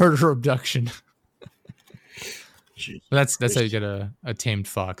 It's a murder abduction. That's how you get a tamed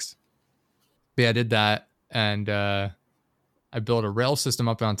fox. But yeah, I did that. And I built a rail system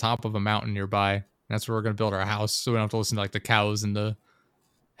up on top of a mountain nearby. And that's where we're going to build our house. So we don't have to listen to like the cows and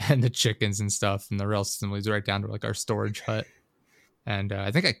the chickens and stuff. And the rail system leads right down to like our storage hut. And I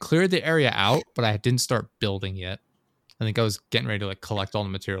think I cleared the area out, but I didn't start building yet. I think I was getting ready to like collect all the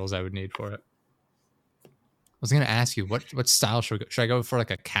materials I would need for it. I was going to ask you, what style should we go? Should I go for like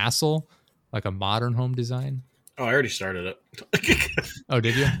a castle, like a modern home design? Oh, I already started it. Oh,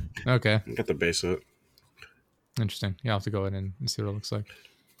 did you? Okay. I got the base of it. Interesting. Yeah, I'll have to go in and see what it looks like.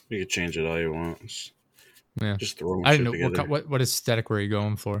 You can change it all you want. Yeah. Just throw I didn't know what aesthetic were you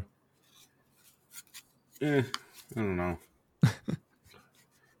going for? I don't know.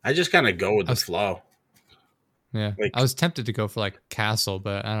 I just kind of go with the flow. Yeah. Like, I was tempted to go for like castle,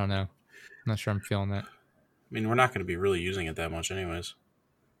 but I don't know. I'm not sure I'm feeling that. I mean, we're not going to be really using it that much anyways.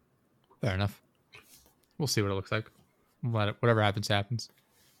 Fair enough. We'll see what it looks like. Whatever happens, happens.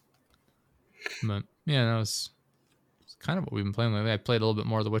 But yeah, it's kind of what we've been playing lately. I played a little bit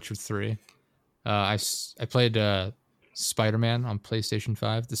more of The Witcher 3. I played Spider-Man on PlayStation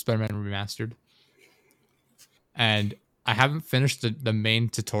 5, the Spider-Man Remastered. And I haven't finished the main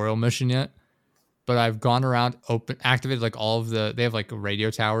tutorial mission yet, but I've gone around, activated like all of they have like radio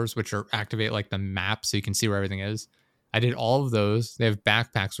towers, which activate like the map so you can see where everything is. I did all of those. They have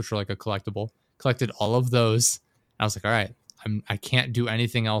backpacks, which are like a collectible. Collected all of those. I was like, all right, I can't do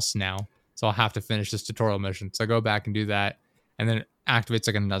anything else now. So I'll have to finish this tutorial mission. So I go back and do that. And then it activates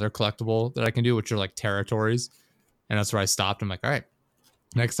like another collectible that I can do, which are like territories. And that's where I stopped. I'm like, all right,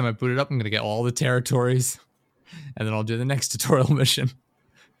 next time I boot it up, I'm going to get all the territories. And then I'll do the next tutorial mission.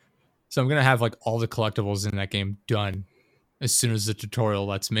 So I'm gonna have like all the collectibles in that game done as soon as the tutorial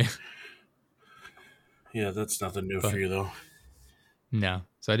lets me. Yeah, that's nothing new But for you though. no.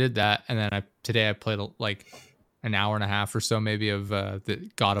 So I did that, and then today I played like an hour and a half or so maybe of the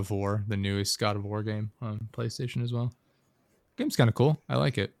God of War, the newest God of War game on PlayStation as well. Game's kind of cool. I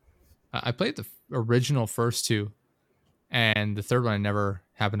like it. I played the original first two, and the third one I never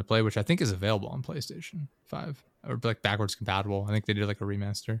happened to play, which I think is available on PlayStation 5 or like backwards compatible. I think they did like a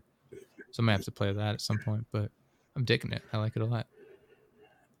remaster, so I might have to play that at some point. But I'm digging it. I like it a lot.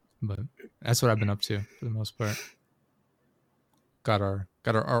 But that's what I've been up to for the most part. Got our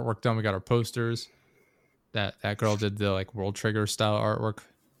artwork done. We got our posters. That girl did the like World Trigger style artwork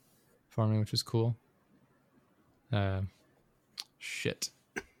for me, which is cool. Shit.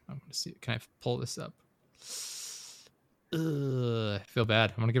 I'm gonna see. Can I pull this up? I feel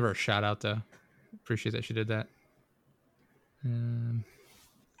bad. I'm gonna give her a shout out though. Appreciate that she did that. Yeah,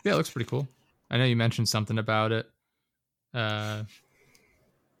 it looks pretty cool. I know you mentioned something about it. Fuck.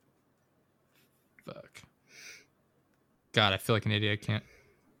 God, I feel like an idiot. I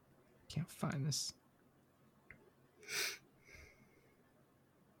can't find this.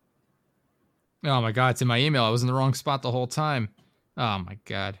 Oh my god, it's in my email. I was in the wrong spot the whole time. Oh my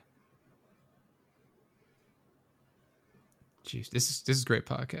god. Jeez, this is great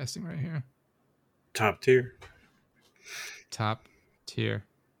podcasting right here. Top tier. Top tier.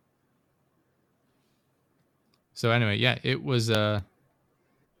 So anyway, yeah, it was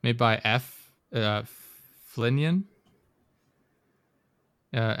made by Flynn.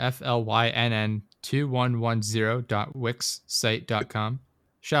 FLYNN 2110.wixsite.com.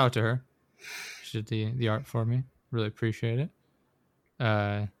 Shout out to her. She did the art for me. Really appreciate it.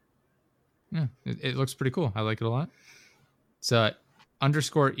 Yeah, it looks pretty cool. I like it a lot. It's _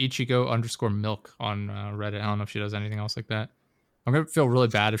 Ichigo _ milk on Reddit. I don't know if she does anything else like that. I'm gonna feel really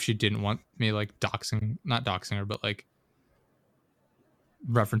bad if she didn't want me like not doxing her, but like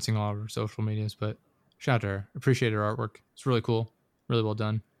referencing all of her social medias. But shout out to her. Appreciate her artwork. It's really cool. Really well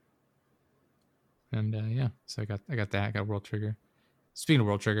done. And yeah, so I got that. I got World Trigger. Speaking of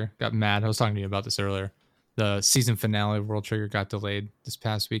World Trigger, got mad. I was talking to you about this earlier. The season finale of World Trigger got delayed this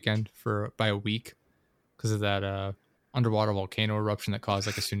past weekend by a week because of that underwater volcano eruption that caused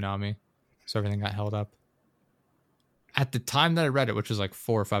like a tsunami. So everything got held up. At the time that I read it, which was like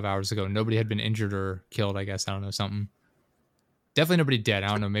 4 or 5 hours ago, nobody had been injured or killed, I guess. I don't know, something. Definitely nobody dead. I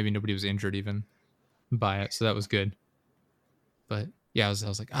don't know. Maybe nobody was injured even by it. So that was good. But yeah, I was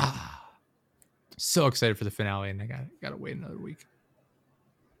like, so excited for the finale, and I got to wait another week.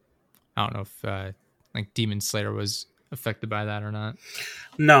 I don't know if like Demon Slayer was affected by that or not.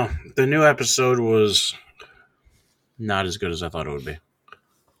 No, the new episode was not as good as I thought it would be.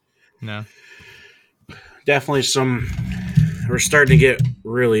 No. Definitely we're starting to get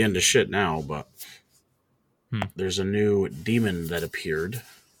really into shit now, but there's a new demon that appeared.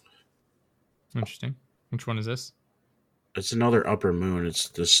 Interesting. Which one is this? It's another upper moon. It's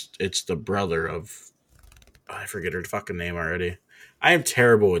the brother of, I forget her fucking name already. I am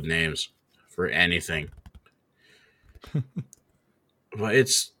terrible with names for anything. But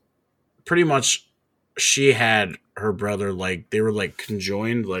it's pretty much, she had her brother, like, they were like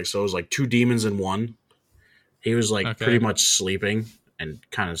conjoined, like, so it was like two demons in one. He was like pretty much sleeping and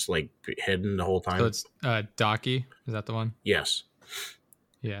kind of like hidden the whole time. So it's Daki, is that the one? Yes.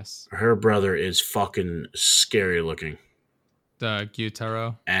 Yes. Her brother is fucking scary looking. The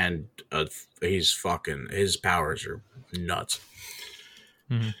Gyutaro. And his powers are nuts.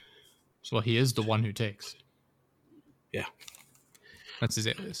 Mm-hmm. So he is the one who takes. Yeah. That's his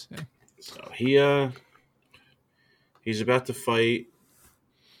alias. Yeah. So he's about to fight.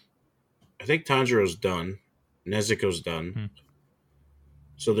 I think Tanjiro's done. Nezuko's done. Mm-hmm.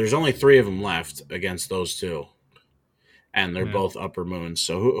 So there's only 3 of them left against those 2. And they're both upper moons.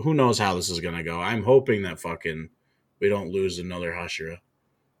 So who knows how this is going to go. I'm hoping that fucking we don't lose another Hashira.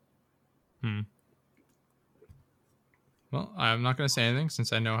 Well, I'm not going to say anything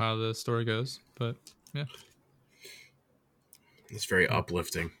since I know how the story goes. But yeah. It's very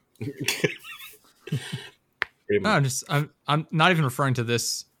uplifting. No, I'm not even referring to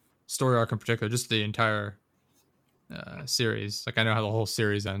this story arc in particular, just the entire series. Like, I know how the whole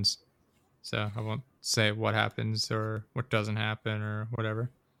series ends, so I won't say what happens or what doesn't happen or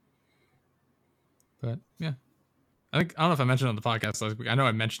whatever. But yeah, I don't know if I mentioned it on the podcast last week. I know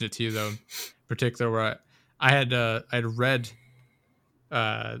I mentioned it to you though, in particular, where I had read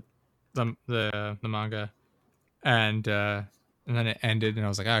the manga, and then it ended, and I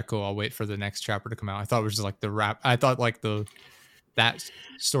was like, cool, I'll wait for the next chapter to come out. I thought it was just like I thought like that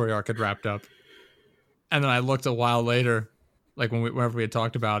story arc had wrapped up. And then I looked a while later, like whenever we had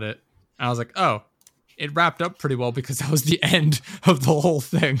talked about it, And I was like, oh, it wrapped up pretty well because that was the end of the whole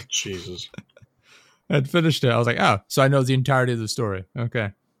thing. Jesus. I'd finished it. I was like, oh, so I know the entirety of the story.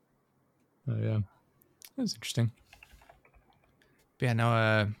 Okay. Yeah. That was interesting. But yeah,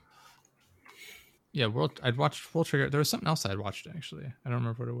 no, yeah, I'd watched World Trigger. There was something else I'd watched actually. I don't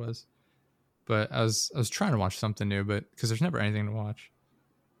remember what it was. But I was trying to watch something new, but because there's never anything to watch.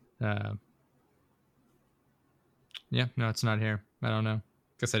 Yeah, no, it's not here. I don't know.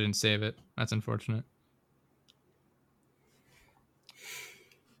 Guess I didn't save it. That's unfortunate.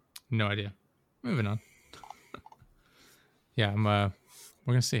 No idea. Moving on. Yeah, we're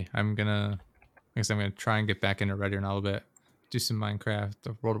gonna see. I guess I'm gonna try and get back into Ready or Not a little bit. Do some Minecraft,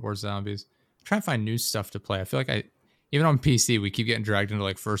 the World War Zombies. Try and find new stuff to play. I feel like even on PC, we keep getting dragged into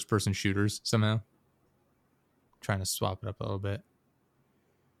like first person shooters somehow. Trying to swap it up a little bit.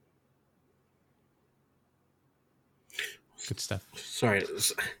 Good stuff. Sorry,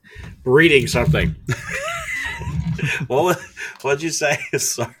 reading something. What'd you say?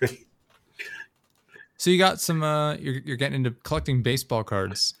 Sorry. So you got some. You're getting into collecting baseball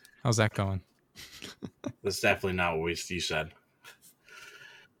cards. How's that going? That's definitely not what you said.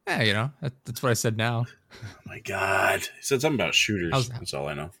 Yeah, you know that's what I said now. Oh my God, he said something about shooters. That's all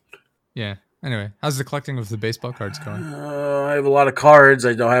I know. Yeah. Anyway, how's the collecting of the baseball cards going? I have a lot of cards.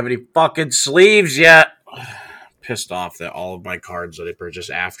 I don't have any fucking sleeves yet. Pissed off that all of my cards that I purchased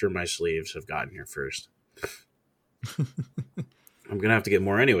after my sleeves have gotten here first. I'm gonna have to get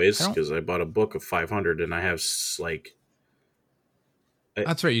more anyways because I bought a book of 500 and I have like.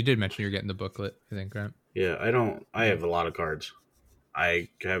 That's right. You did mention you're getting the booklet. I think, right? Yeah, I have a lot of cards. I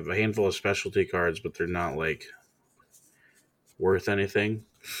have a handful of specialty cards, but they're not like worth anything.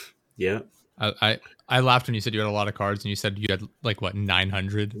 Yeah. I laughed when you said you had a lot of cards, and you said you had like what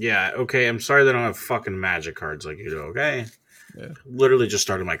 900. Yeah. Okay. I'm sorry that I don't have fucking Magic cards like you do. Okay. Yeah. Literally just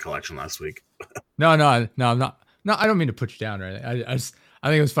started my collection last week. No, I'm not. No, I don't mean to put you down or anything. I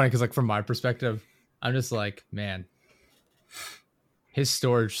think it was funny because like from my perspective, I'm just like, man, his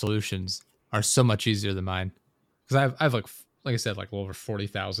storage solutions are so much easier than mine because I have like I said, like over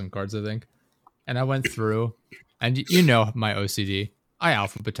 40,000 cards, I think. And I went through, and you know my OCD. I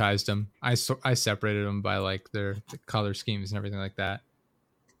alphabetized them. I separated them by like the color schemes and everything like that.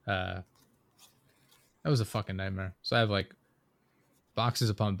 That was a fucking nightmare. So I have like boxes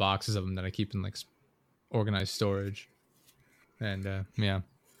upon boxes of them that I keep in like organized storage. And yeah,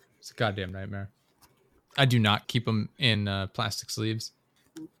 it's a goddamn nightmare. I do not keep them in plastic sleeves.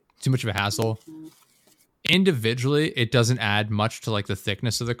 Too much of a hassle. Individually, it doesn't add much to like the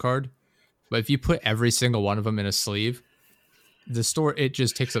thickness of the card. But if you put every single one of them in a sleeve, it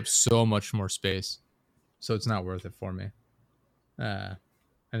just takes up so much more space. So it's not worth it for me. And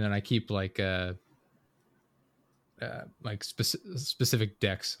then I keep like specific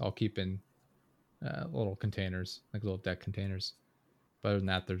decks I'll keep in little containers, like little deck containers. But other than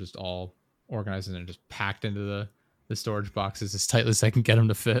that, they're just all organized and just packed into the storage boxes as tightly as I can get them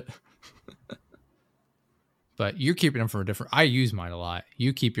to fit. But you're keeping them for a different. I use mine a lot.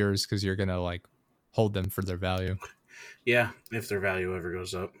 You keep yours because you're gonna like hold them for their value. Yeah, if their value ever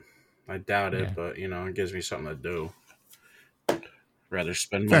goes up, I doubt it. But you know, it gives me something to do. Rather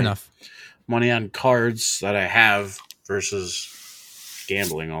spend money on cards that I have versus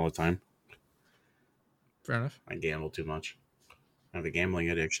gambling all the time. Fair enough. I gamble too much. I have a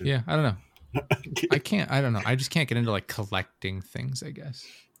gambling addiction. Yeah, I don't know. I don't know. I just can't get into like collecting things, I guess.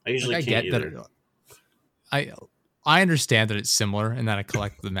 I usually can't either. That I understand that it's similar in that I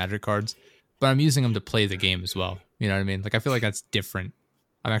collect the Magic cards, but I'm using them to play the game as well. You know what I mean? Like I feel like that's different.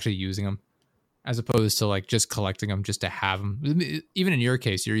 I'm actually using them as opposed to like just collecting them just to have them. Even in your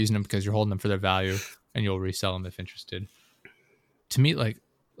case, you're using them because you're holding them for their value and you'll resell them if interested. To me, like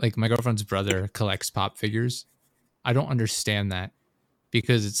my girlfriend's brother collects pop figures. I don't understand that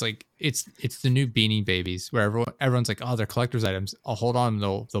because it's like it's the new Beanie Babies where everyone's like, oh, they're collector's items. I'll hold on,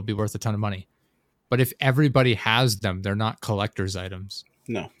 they'll be worth a ton of money. But if everybody has them, they're not collector's items.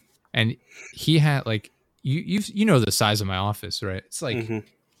 No. And he had like you know the size of my office, right? It's like I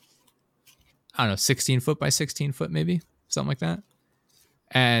don't know, 16 foot by 16 foot, maybe something like that.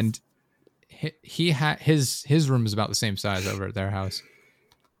 And he had his room is about the same size over at their house.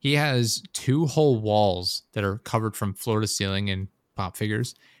 He has 2 whole walls that are covered from floor to ceiling in pop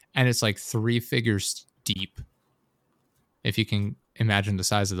figures, and it's like 3 figures deep. If you can imagine the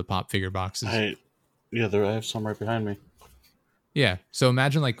size of the pop figure boxes. I have some right behind me. Yeah, so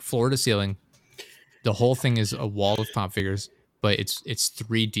imagine like floor to ceiling. The whole thing is a wall of pop figures, but it's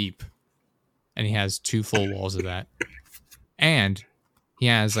 3 deep, and he has 2 full walls of that. And he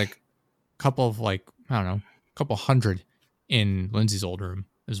has like a couple of like I don't know, a couple hundred in Lindsay's old room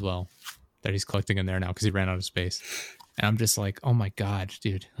as well that he's collecting in there now because he ran out of space. And I'm just like, oh my god,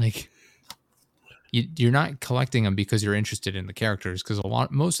 dude! Like, you're not collecting them because you're interested in the characters. Because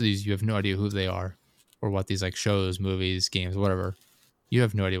most of these, you have no idea who they are, or what these like shows, movies, games, whatever. You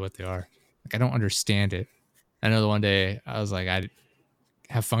have no idea what they are. Like, I don't understand it. I know the one day I was like, I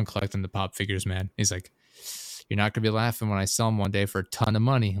have fun collecting the pop figures, man. He's like, you're not gonna be laughing when I sell them one day for a ton of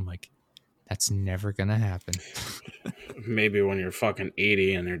money. I'm like, that's never gonna happen. Maybe when you're fucking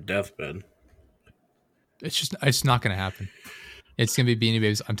 80 on your deathbed. It's not gonna happen. It's gonna be Beanie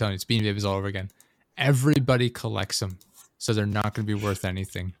Babies. I'm telling you, it's Beanie Babies all over again. Everybody collects them, so they're not gonna be worth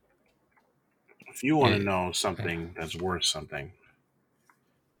anything. If you want to know something that's worth something,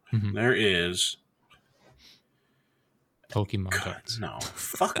 there is Pokemon cards. No,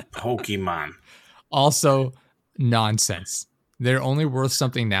 fuck Pokemon. Also, nonsense. They're only worth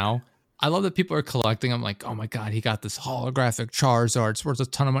something now. I love that people are collecting them. Like, oh my god, he got this holographic Charizard. It's worth a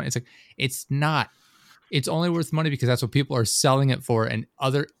ton of money. It's like, it's not. It's only worth money because that's what people are selling it for, and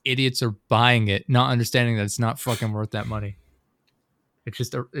other idiots are buying it, not understanding that it's not fucking worth that money. It's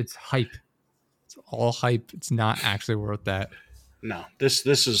just it's hype. It's all hype. It's not actually worth that. No, this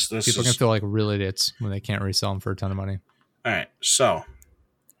is people are gonna feel like real idiots when they can't resell them for a ton of money. All right, so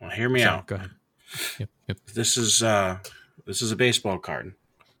hear me out. Go ahead. Yep. This is a baseball card.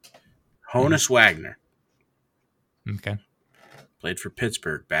 Honus Wagner. Okay. Played for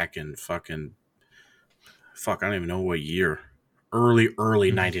Pittsburgh back in I don't even know what year. Early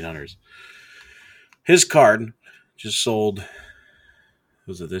 1900s. His card just sold.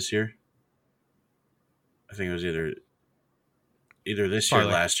 Was it this year? I think it was either this year or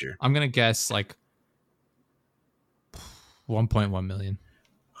last year. I'm gonna guess like 1.1 million.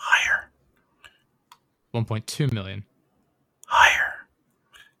 Higher. 1.2 million. Higher.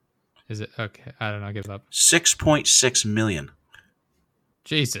 Is it okay? I don't know. Give up. 6.6 million.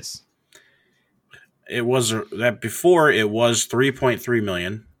 Jesus. It was that before it was 3.3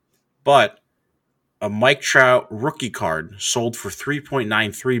 million, but a Mike Trout rookie card sold for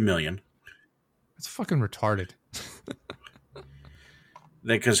 3.93 million. It's fucking retarded.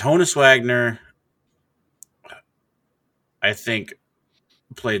 Because Honus Wagner, I think,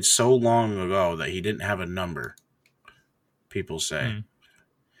 played so long ago that he didn't have a number. People say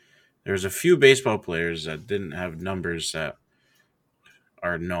there's a few baseball players that didn't have numbers that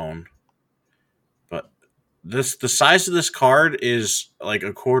are known. The size of this card is like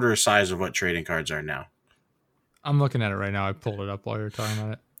a quarter size of what trading cards are now. I'm looking at it right now. I pulled it up while you were talking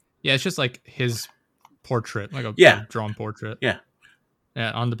about it. Yeah, it's just like his portrait, like a drawn portrait. Yeah. Yeah.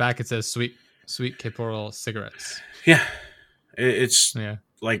 On the back it says "Sweet Caporal cigarettes." Yeah, it's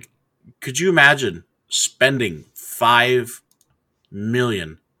like, could you imagine spending $5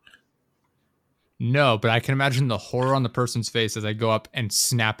 million? No, but I can imagine the horror on the person's face as I go up and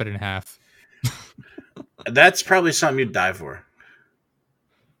snap it in half. That's probably something you'd die for.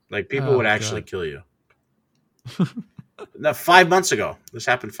 Like, people would actually kill you. Now, 5 months ago. This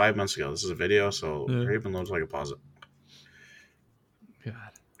happened 5 months ago. This is a video, so Raven loads like a pause it. God.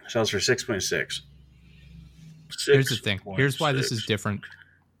 Sells for 6.6. Here's the thing. Here's why this is different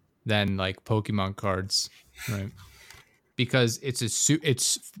than like Pokemon cards, right? Because it's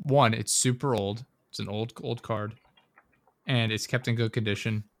super old. It's an old card, and it's kept in good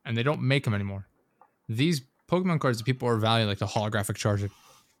condition, and they don't make them anymore. These Pokemon cards that people are valuing, like the holographic Charizard,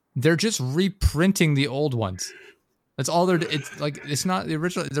 they're just reprinting the old ones. That's all they're. It's like, it's not the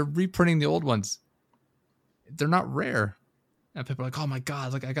original. They're reprinting the old ones. They're not rare, and people are like, "Oh my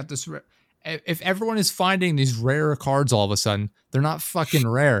god! Like, I got this rare." If everyone is finding these rare cards all of a sudden, they're not fucking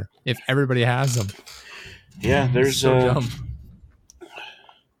rare. If everybody has them, yeah, there's so dumb.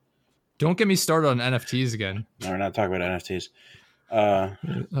 Don't get me started on NFTs again. No, we're not talking about NFTs.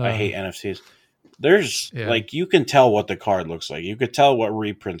 I hate NFTs. There's like, you can tell what the card looks like. You could tell what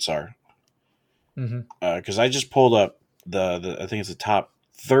reprints are. Because I just pulled up the I think it's the top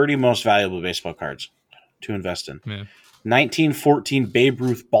 30 most valuable baseball cards to invest in. Yeah. 1914 Babe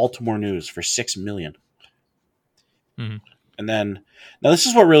Ruth Baltimore News for $6 million. And then, now this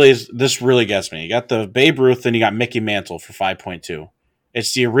is what really gets me. You got the Babe Ruth, then you got Mickey Mantle for 5.2.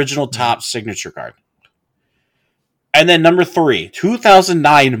 It's the original top signature card. And then number 3,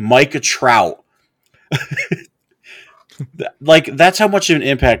 2009 Mike Trout. Like, that's how much of an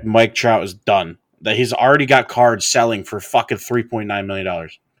impact Mike Trout has done. That he's already got cards selling for fucking $3.9 million.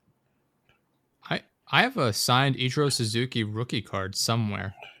 I have a signed Ichiro Suzuki rookie card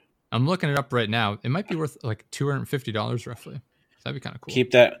somewhere. I'm looking it up right now. It might be worth like $250 roughly. That'd be kind of cool.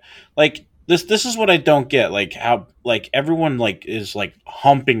 Keep that. Like, this is what I don't get. Like, how, like, everyone like is like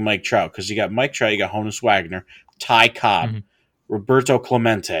humping Mike Trout, because you got Mike Trout, you got Honus Wagner, Ty Cobb, Roberto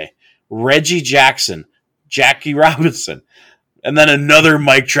Clemente, Reggie Jackson, Jackie Robinson, and then another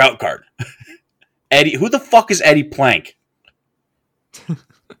Mike Trout card. Eddie, who the fuck is Eddie Plank?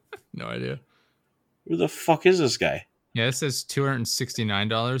 No idea. Who the fuck is this guy? Yeah, it says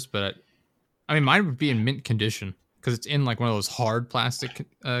 $269, but I mean, mine would be in mint condition because it's in like one of those hard plastic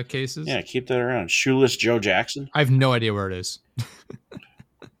cases. Yeah, keep that around. Shoeless Joe Jackson. I have no idea where it is.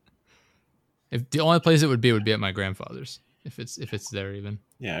 If the only place it would be at my grandfather's, if it's there even.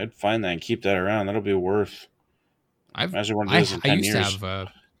 Yeah, I'd find that and keep that around. That'll be worth. I want to do this in 10 used years. to have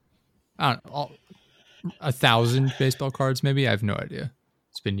I don't know, 1,000 baseball cards. Maybe I have no idea.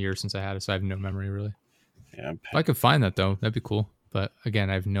 It's been years since I had it, so I have no memory really. Yeah, If I could find that though, that'd be cool. But again,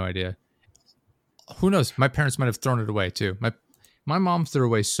 I have no idea. Who knows? My parents might have thrown it away too. My mom threw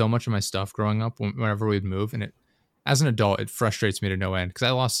away so much of my stuff growing up whenever we'd move, and as an adult, it frustrates me to no end because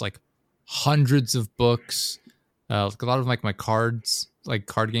I lost like hundreds of books. Like a lot of like my cards, like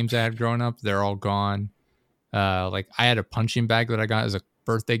card games I had growing up, they're all gone. Like I had a punching bag that I got as a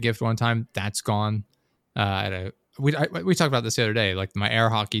birthday gift one time. That's gone. We talked about this the other day. Like my air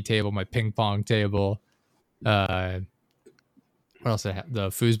hockey table, my ping pong table. What else I have? The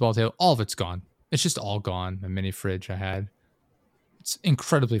foosball table. All of it's gone. It's just all gone. The mini fridge I had. It's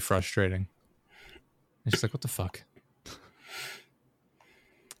incredibly frustrating. It's just like, what the fuck?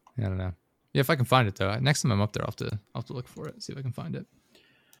 I don't know. Yeah, if I can find it though. Next time I'm up there, I'll have to look for it. See if I can find it.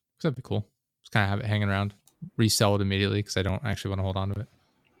 Cause that'd be cool. Just kind of have it hanging around. Resell it immediately because I don't actually want to hold on to it.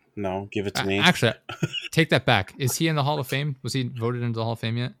 No, give it to me. Actually, take that back. Is he in the Hall of Fame? Was he voted into the Hall of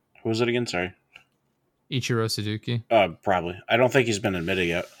Fame yet? Who was it again? Sorry. Ichiro Suzuki. Probably. I don't think he's been admitted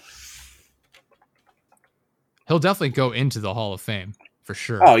yet. He'll definitely go into the Hall of Fame for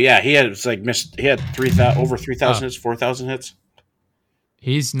sure. Oh yeah, he had over 3,000 hits, 4,000 hits.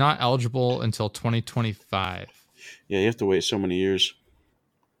 He's not eligible until 2025. Yeah, you have to wait so many years.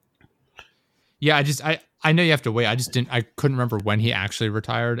 Yeah, I know you have to wait. I couldn't remember when he actually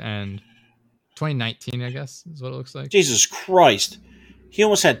retired, and 2019, I guess, is what it looks like. Jesus Christ. He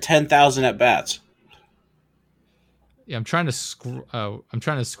almost had 10,000 at bats. Yeah, I'm trying to scroll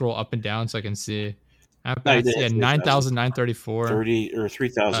up and down so I can see. At No, bats, yeah, 9,934.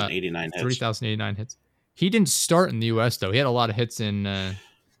 3,089 hits. 3,089 hits. He didn't start in the U.S. though. He had a lot of hits in the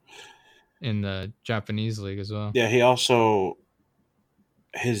Japanese league as well. Yeah, he also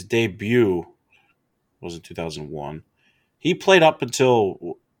his debut was in 2001. He played up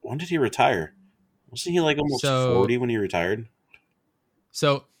until when did he retire? Wasn't he like almost 40 when he retired?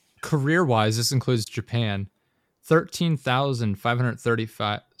 So career-wise, this includes Japan.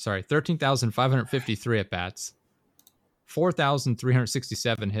 13,553 at bats,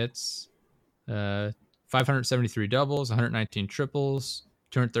 4,367 hits, 573 doubles, 119 triples,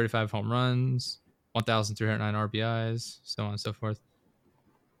 235 home runs, 1,309 RBIs, so on and so forth.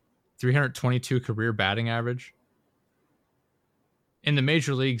 322 career batting average. In the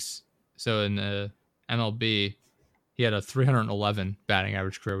major leagues, so in the MLB, he had a 311 batting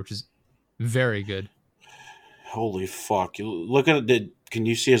average career, which is very good. Holy fuck. Look at it. Can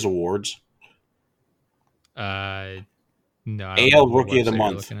you see his awards? No. AL Rookie of the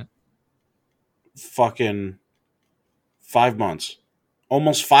Month. Fucking 5 months.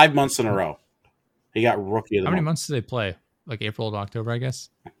 Almost 5 months in a row. He got Rookie of the Month. How many months do they play? Like April to October, I guess?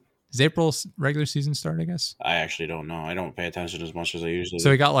 Does April's regular season start, I guess? I actually don't know. I don't pay attention as much as I usually do.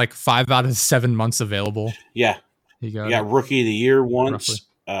 So he got like 5 out of 7 months available. Yeah. He got Rookie of the Year once. Roughly.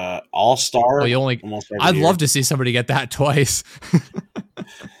 All-Star. Well, I'd love to see somebody get that twice.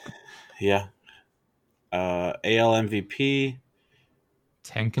 Yeah. AL MVP.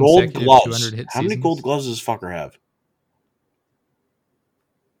 10 Gold consecutive Gloves. 200 hit How many seasons? Gold Gloves does this fucker have?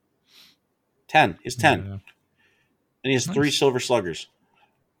 10. He's 10. Yeah. And he has 3 Silver Sluggers.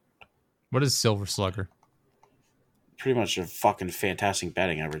 What is Silver Slugger? Pretty much a fucking fantastic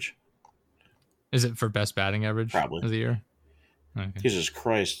batting average. Is it for best batting average Probably. of the year? Okay. Jesus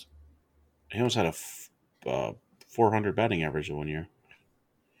Christ. He almost had a 400 batting average in 1 year.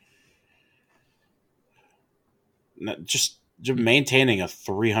 Just maintaining a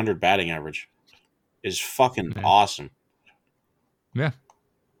 300 batting average is fucking awesome. Yeah.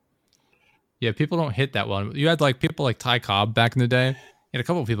 Yeah, people don't hit that well. You had like people like Ty Cobb back in the day. You had a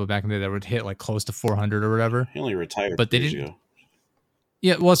couple of people back in the day that would hit like close to 400 or whatever. He only retired but they years didn't. ago.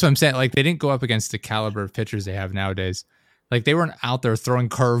 Yeah, well, that's what I'm saying. Like they didn't go up against the caliber of pitchers they have nowadays. Like they weren't out there throwing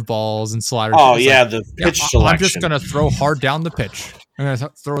curveballs and sliders. Oh yeah, the pitch selection. I'm just gonna throw hard down the pitch. I'm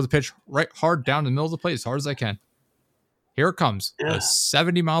gonna throw the pitch right hard down the middle of the plate as hard as I can. Here it comes, a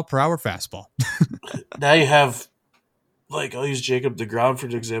 70-mile-per-hour fastball. Now you have, like, I'll use Jacob deGrom for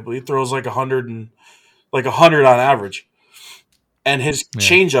an example. He throws like 100 on average. and his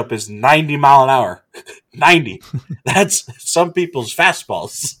changeup is 90 mile an hour. 90. That's some people's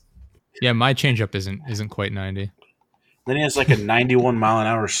fastballs. Yeah, my changeup isn't quite 90. Then he has like a 91 mile an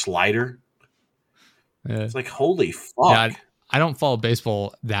hour slider. Yeah. It's like, holy fuck. Yeah, I don't follow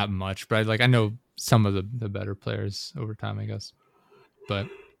baseball that much, but I know some of the better players over time, I guess. But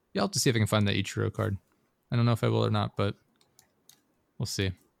yeah, I'll have to see if I can find that Ichiro card. I don't know if I will or not, but we'll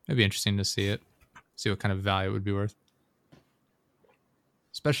see. It'd be interesting to see it. See what kind of value it would be worth.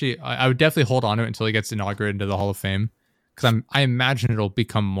 Especially, I would definitely hold on to it until he gets inaugurated into the Hall of Fame, because I imagine it'll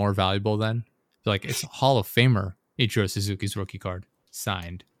become more valuable then. Like, it's a Hall of Famer Ichiro Suzuki's rookie card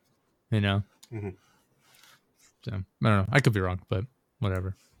signed, you know. Mm-hmm. So I don't know. I could be wrong, but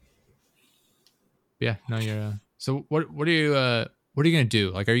whatever. Yeah, no, you're. So what are you gonna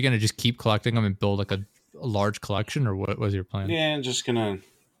do? Like, are you gonna just keep collecting them and build like a large collection, or what was your plan? Yeah, I'm just gonna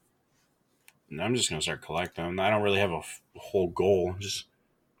start collecting. I don't really have a whole goal. Just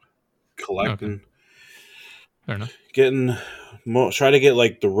collecting. Okay. Fair enough. Try to get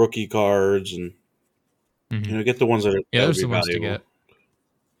like the rookie cards and get the ones that are those are the ones to get.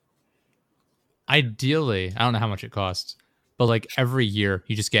 Ideally, I don't know how much it costs, but like every year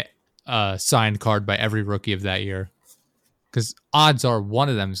you just get a signed card by every rookie of that year, because odds are one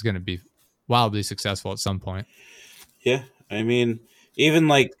of them is going to be wildly successful at some point. Yeah, I mean, even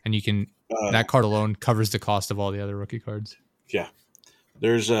like, and you can that card alone covers the cost of all the other rookie cards. Yeah,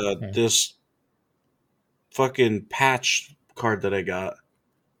 there's this fucking patch card that I got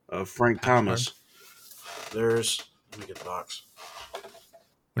of Frank Thomas. Card? Let me get the box.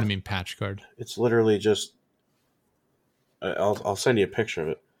 What do you mean patch card? It's literally just. I'll send you a picture of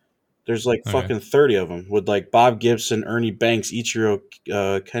it. There's like fucking 30 of them with like Bob Gibson, Ernie Banks, Ichiro,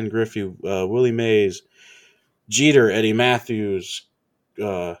 Ken Griffey, Willie Mays, Jeter, Eddie Matthews,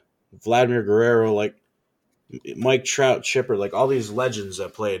 Vladimir Guerrero, like Mike Trout, Chipper, like all these legends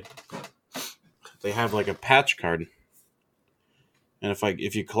that played. They have like a patch card, and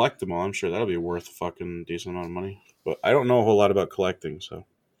if you collect them all, I'm sure that'll be worth a fucking decent amount of money. But I don't know a whole lot about collecting, so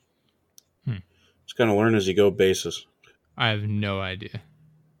just kind of learn as you go basis. I have no idea.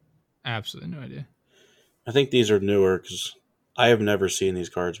 Absolutely no idea. I think these are newer because I have never seen these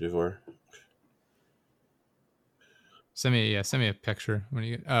cards before. Send me a picture when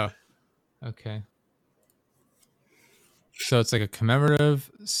you get. Oh, okay. So it's like a commemorative.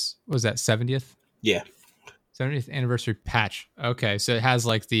 Was that 70th? Yeah. 70th anniversary patch. Okay, so it has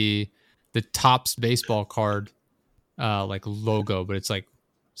like the Topps baseball card, like logo, but it's like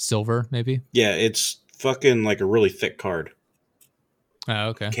silver, maybe. Yeah, it's fucking like a really thick card. Oh,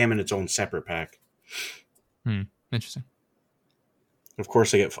 okay. Came in its own separate pack. Interesting. Of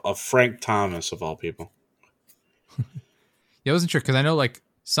course, I get a Frank Thomas of all people. Yeah, I wasn't sure because I know like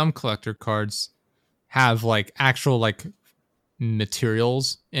some collector cards have like actual like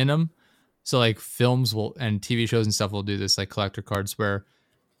materials in them. So like films and TV shows and stuff will do this, like collector cards where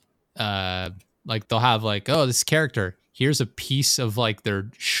like they'll have like, oh, this character, here's a piece of like their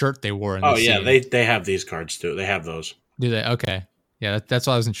shirt they wore in the scene. they have these cards too. They have those. Do they? Okay. Yeah, that's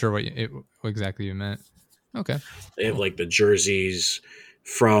why I wasn't sure what exactly you meant. Okay. They have like the jerseys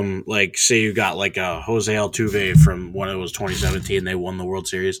from like, say you got like a Jose Altuve from when it was 2017, they won the World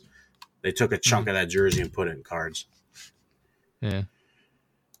Series. They took a chunk of that jersey and put it in cards. Yeah.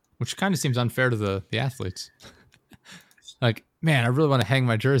 Which kind of seems unfair to the athletes. Like, man, I really want to hang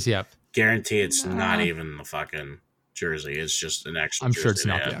my jersey up. Guarantee it's not even the fucking jersey. It's just an actual I'm jersey. sure it's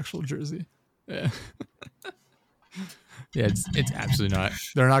not the actual jersey. Yeah. Yeah, it's absolutely not.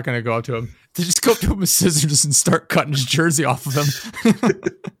 They're not going to go up to him. They just go up to him with scissors and start cutting his jersey off of him.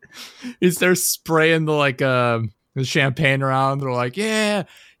 They're spraying the champagne around. They're like, yeah,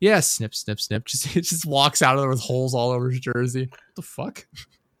 snip, snip, snip. It just walks out of there with holes all over his jersey. What the fuck?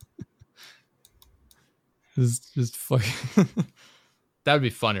 It's just fucking. That would be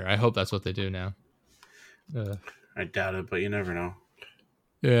funnier. I hope that's what they do now. I doubt it, but you never know.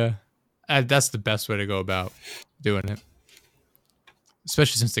 Yeah, that's the best way to go about doing it.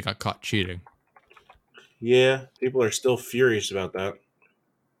 Especially since they got caught cheating. Yeah, people are still furious about that.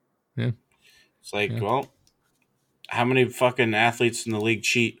 Yeah. It's like, well, how many fucking athletes in the league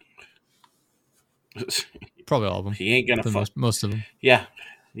cheat? Probably all of them. He ain't gonna most of them. Yeah,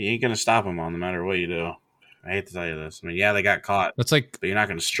 you ain't gonna stop them no matter what you do. I hate to tell you this. I mean, yeah, they got caught. That's like, but you're not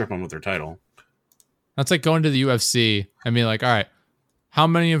gonna strip them with their title. That's like going to the UFC. I mean, like, all right, how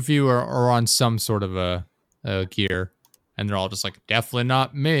many of you are on some sort of a gear? And they're all just like, definitely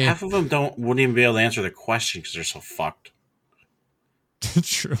not me. Half of them wouldn't even be able to answer the question because they're so fucked.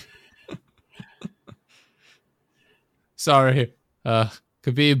 True. Sorry.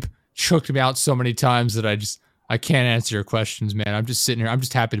 Khabib choked me out so many times that I can't answer your questions, man. I'm just sitting here. I'm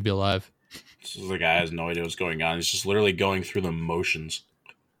just happy to be alive. The guy has no idea what's going on. He's just literally going through the motions.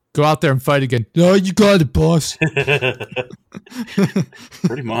 Go out there and fight again. No, you got it, boss.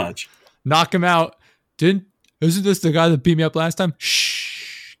 Pretty much. Knock him out. Isn't this the guy that beat me up last time?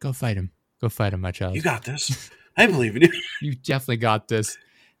 Shh. Go fight him. Go fight him, my child. You got this. I believe in you. You definitely got this.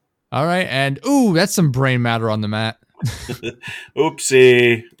 All right. And, ooh, that's some brain matter on the mat.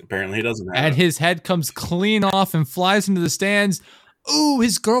 Oopsie. Apparently he doesn't have And it. his head comes clean off and flies into the stands. Ooh,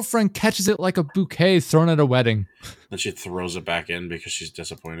 his girlfriend catches it like a bouquet thrown at a wedding. Then she throws it back in because she's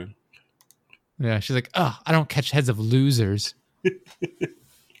disappointed. Yeah, she's like, oh, I don't catch heads of losers.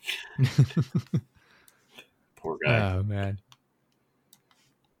 Poor guy. Oh, man.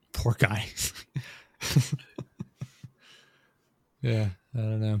 Poor guy. Yeah, I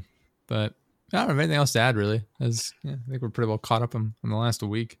don't know. But I don't have anything else to add, really. I think we're pretty well caught up in the last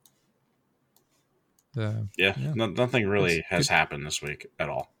week. Yeah. Nothing really has happened this week at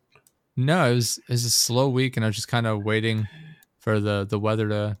all. No, it was a slow week, and I was just kind of waiting for the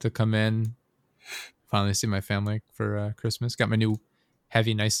weather to come in. Finally see my family for Christmas. Got my new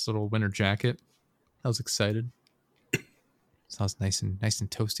heavy, nice little winter jacket. I was excited. So I was nice and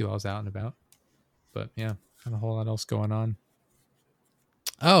toasty while I was out and about. But yeah, not a whole lot else going on.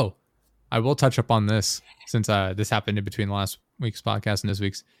 Oh, I will touch up on this since this happened in between last week's podcast and this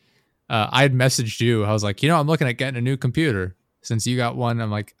week's. I had messaged you. I was like, I'm looking at getting a new computer. Since you got one,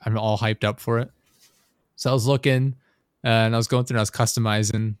 I'm all hyped up for it. So I was looking, and I was going through and I was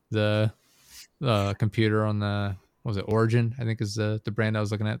customizing the computer on Origin, I think is the brand I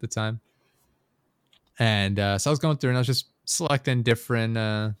was looking at the time. And so I was going through and I was just selecting different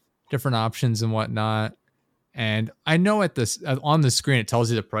options and whatnot. And I know on the screen it tells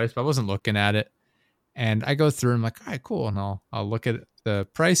you the price, but I wasn't looking at it. And I go through and I'm like, all right, cool. And I'll look at the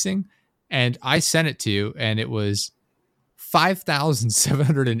pricing. And I sent it to you, and it was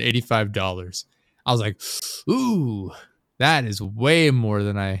 $5,785. I was like, ooh, that is way more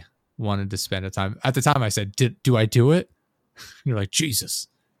than I wanted to spend at the time. I said, do I do it? You're like, Jesus.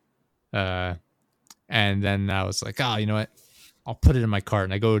 And then I was like, you know what? I'll put it in my cart.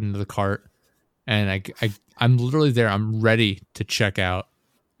 And I go into the cart, and I'm literally there. I'm ready to check out.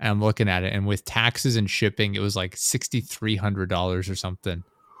 And I'm looking at it, and with taxes and shipping, it was like $6,300 or something.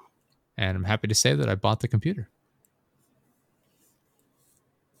 And I'm happy to say that I bought the computer.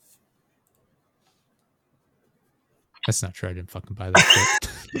 That's not true. I didn't fucking buy that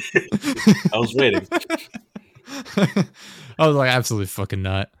shit. I was waiting. I was like, absolutely fucking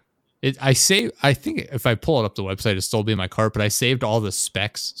not. I think if I pull it up the website, it'll still be in my cart, but I saved all the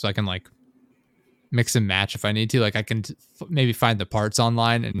specs so I can like mix and match if I need to. Like I can maybe find the parts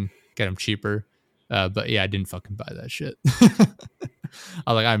online and get them cheaper. But yeah, I didn't fucking buy that shit.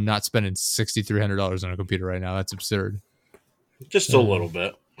 I was like, I'm not spending $6,300 on a computer right now. That's absurd. Just a little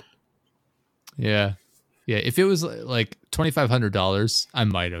bit. Yeah. Yeah. If it was like $2,500, I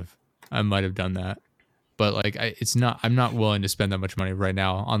might have done that. But like, I'm not willing to spend that much money right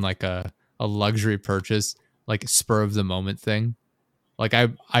now on like a luxury purchase, like spur of the moment thing. Like I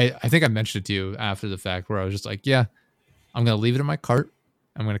think I mentioned it to you after the fact where I was just like, yeah, I'm going to leave it in my cart.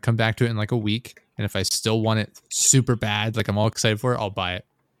 I'm going to come back to it in like a week. And if I still want it super bad, like I'm all excited for it, I'll buy it.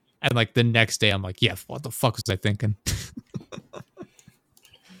 And like the next day I'm like, yeah, what the fuck was I thinking?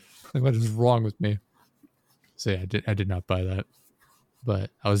 Like what is wrong with me? So yeah, I did not buy that. But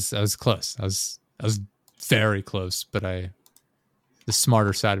I was close. I was very close, but the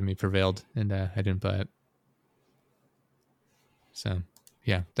smarter side of me prevailed and I didn't buy it. So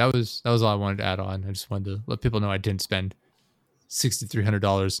yeah, that was all I wanted to add on. I just wanted to let people know I didn't spend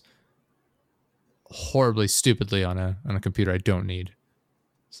 $6,300 horribly stupidly on a computer I don't need.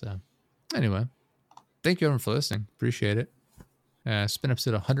 So anyway, thank you everyone for listening. Appreciate it. It's been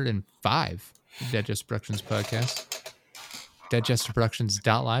episode 105 of Dead Jester Productions podcast.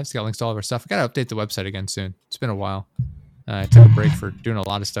 DeadJesterProductions.live. It's got links to all of our stuff. I gotta update the website again soon. It's been a while. I took a break for doing a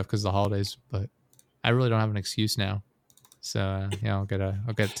lot of stuff because of the holidays, but I really don't have an excuse now. So yeah, I'll get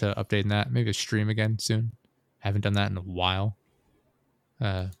to updating that. Maybe a stream again soon. Haven't done that in a while.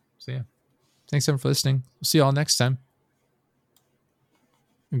 So yeah, thanks everyone for listening. We'll see you all next time.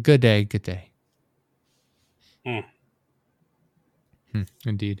 Good day. Good day.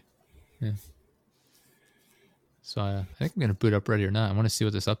 Indeed. Yeah. So I think I'm gonna boot up Ready or Not. I want to see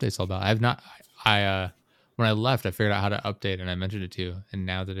what this update's all about. I have not. When I left, I figured out how to update, and I mentioned it to you. And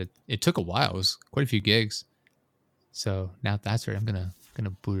now that it took a while, it was quite a few gigs. So now that's right. I'm gonna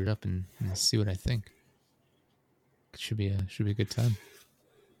boot it up and see what I think. It should be a good time.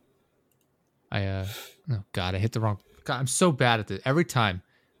 Oh God, I hit the wrong. God, I'm so bad at this. Every time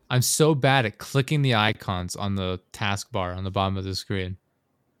I'm so bad at clicking the icons on the taskbar on the bottom of the screen.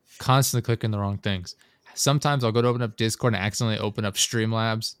 Constantly clicking the wrong things. Sometimes I'll go to open up Discord and accidentally open up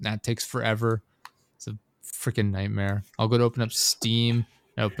Streamlabs. That takes forever. It's a freaking nightmare. I'll go to open up Steam.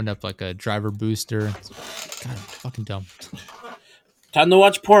 I opened up like a driver booster. God, I'm fucking dumb. Time to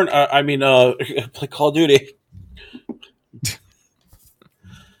watch porn. Play Call of Duty.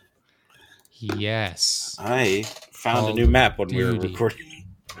 Yes. I found Call a new map when we were Duty. recording.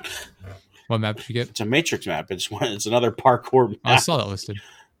 What map did you get? It's a Matrix map. It's another parkour map. I saw that listed.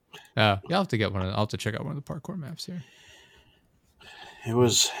 Yeah, I'll have to get one. I'll have to check out one of the parkour maps here.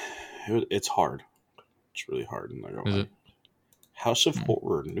 It's hard. It's really hard. Is it? House of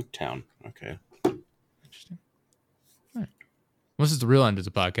Horror, Nuketown. Okay. Interesting. All right. Well, this is the real end of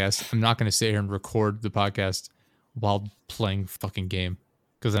the podcast. I'm not going to sit here and record the podcast while playing fucking game,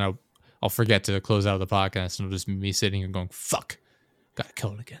 because then I'll forget to close out the podcast, and it'll just be me sitting and going, "Fuck, gotta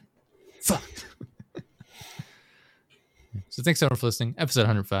kill it again." Fuck. So thanks everyone for listening. Episode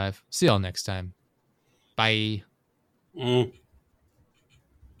 105. See y'all next time. Bye. Indeed.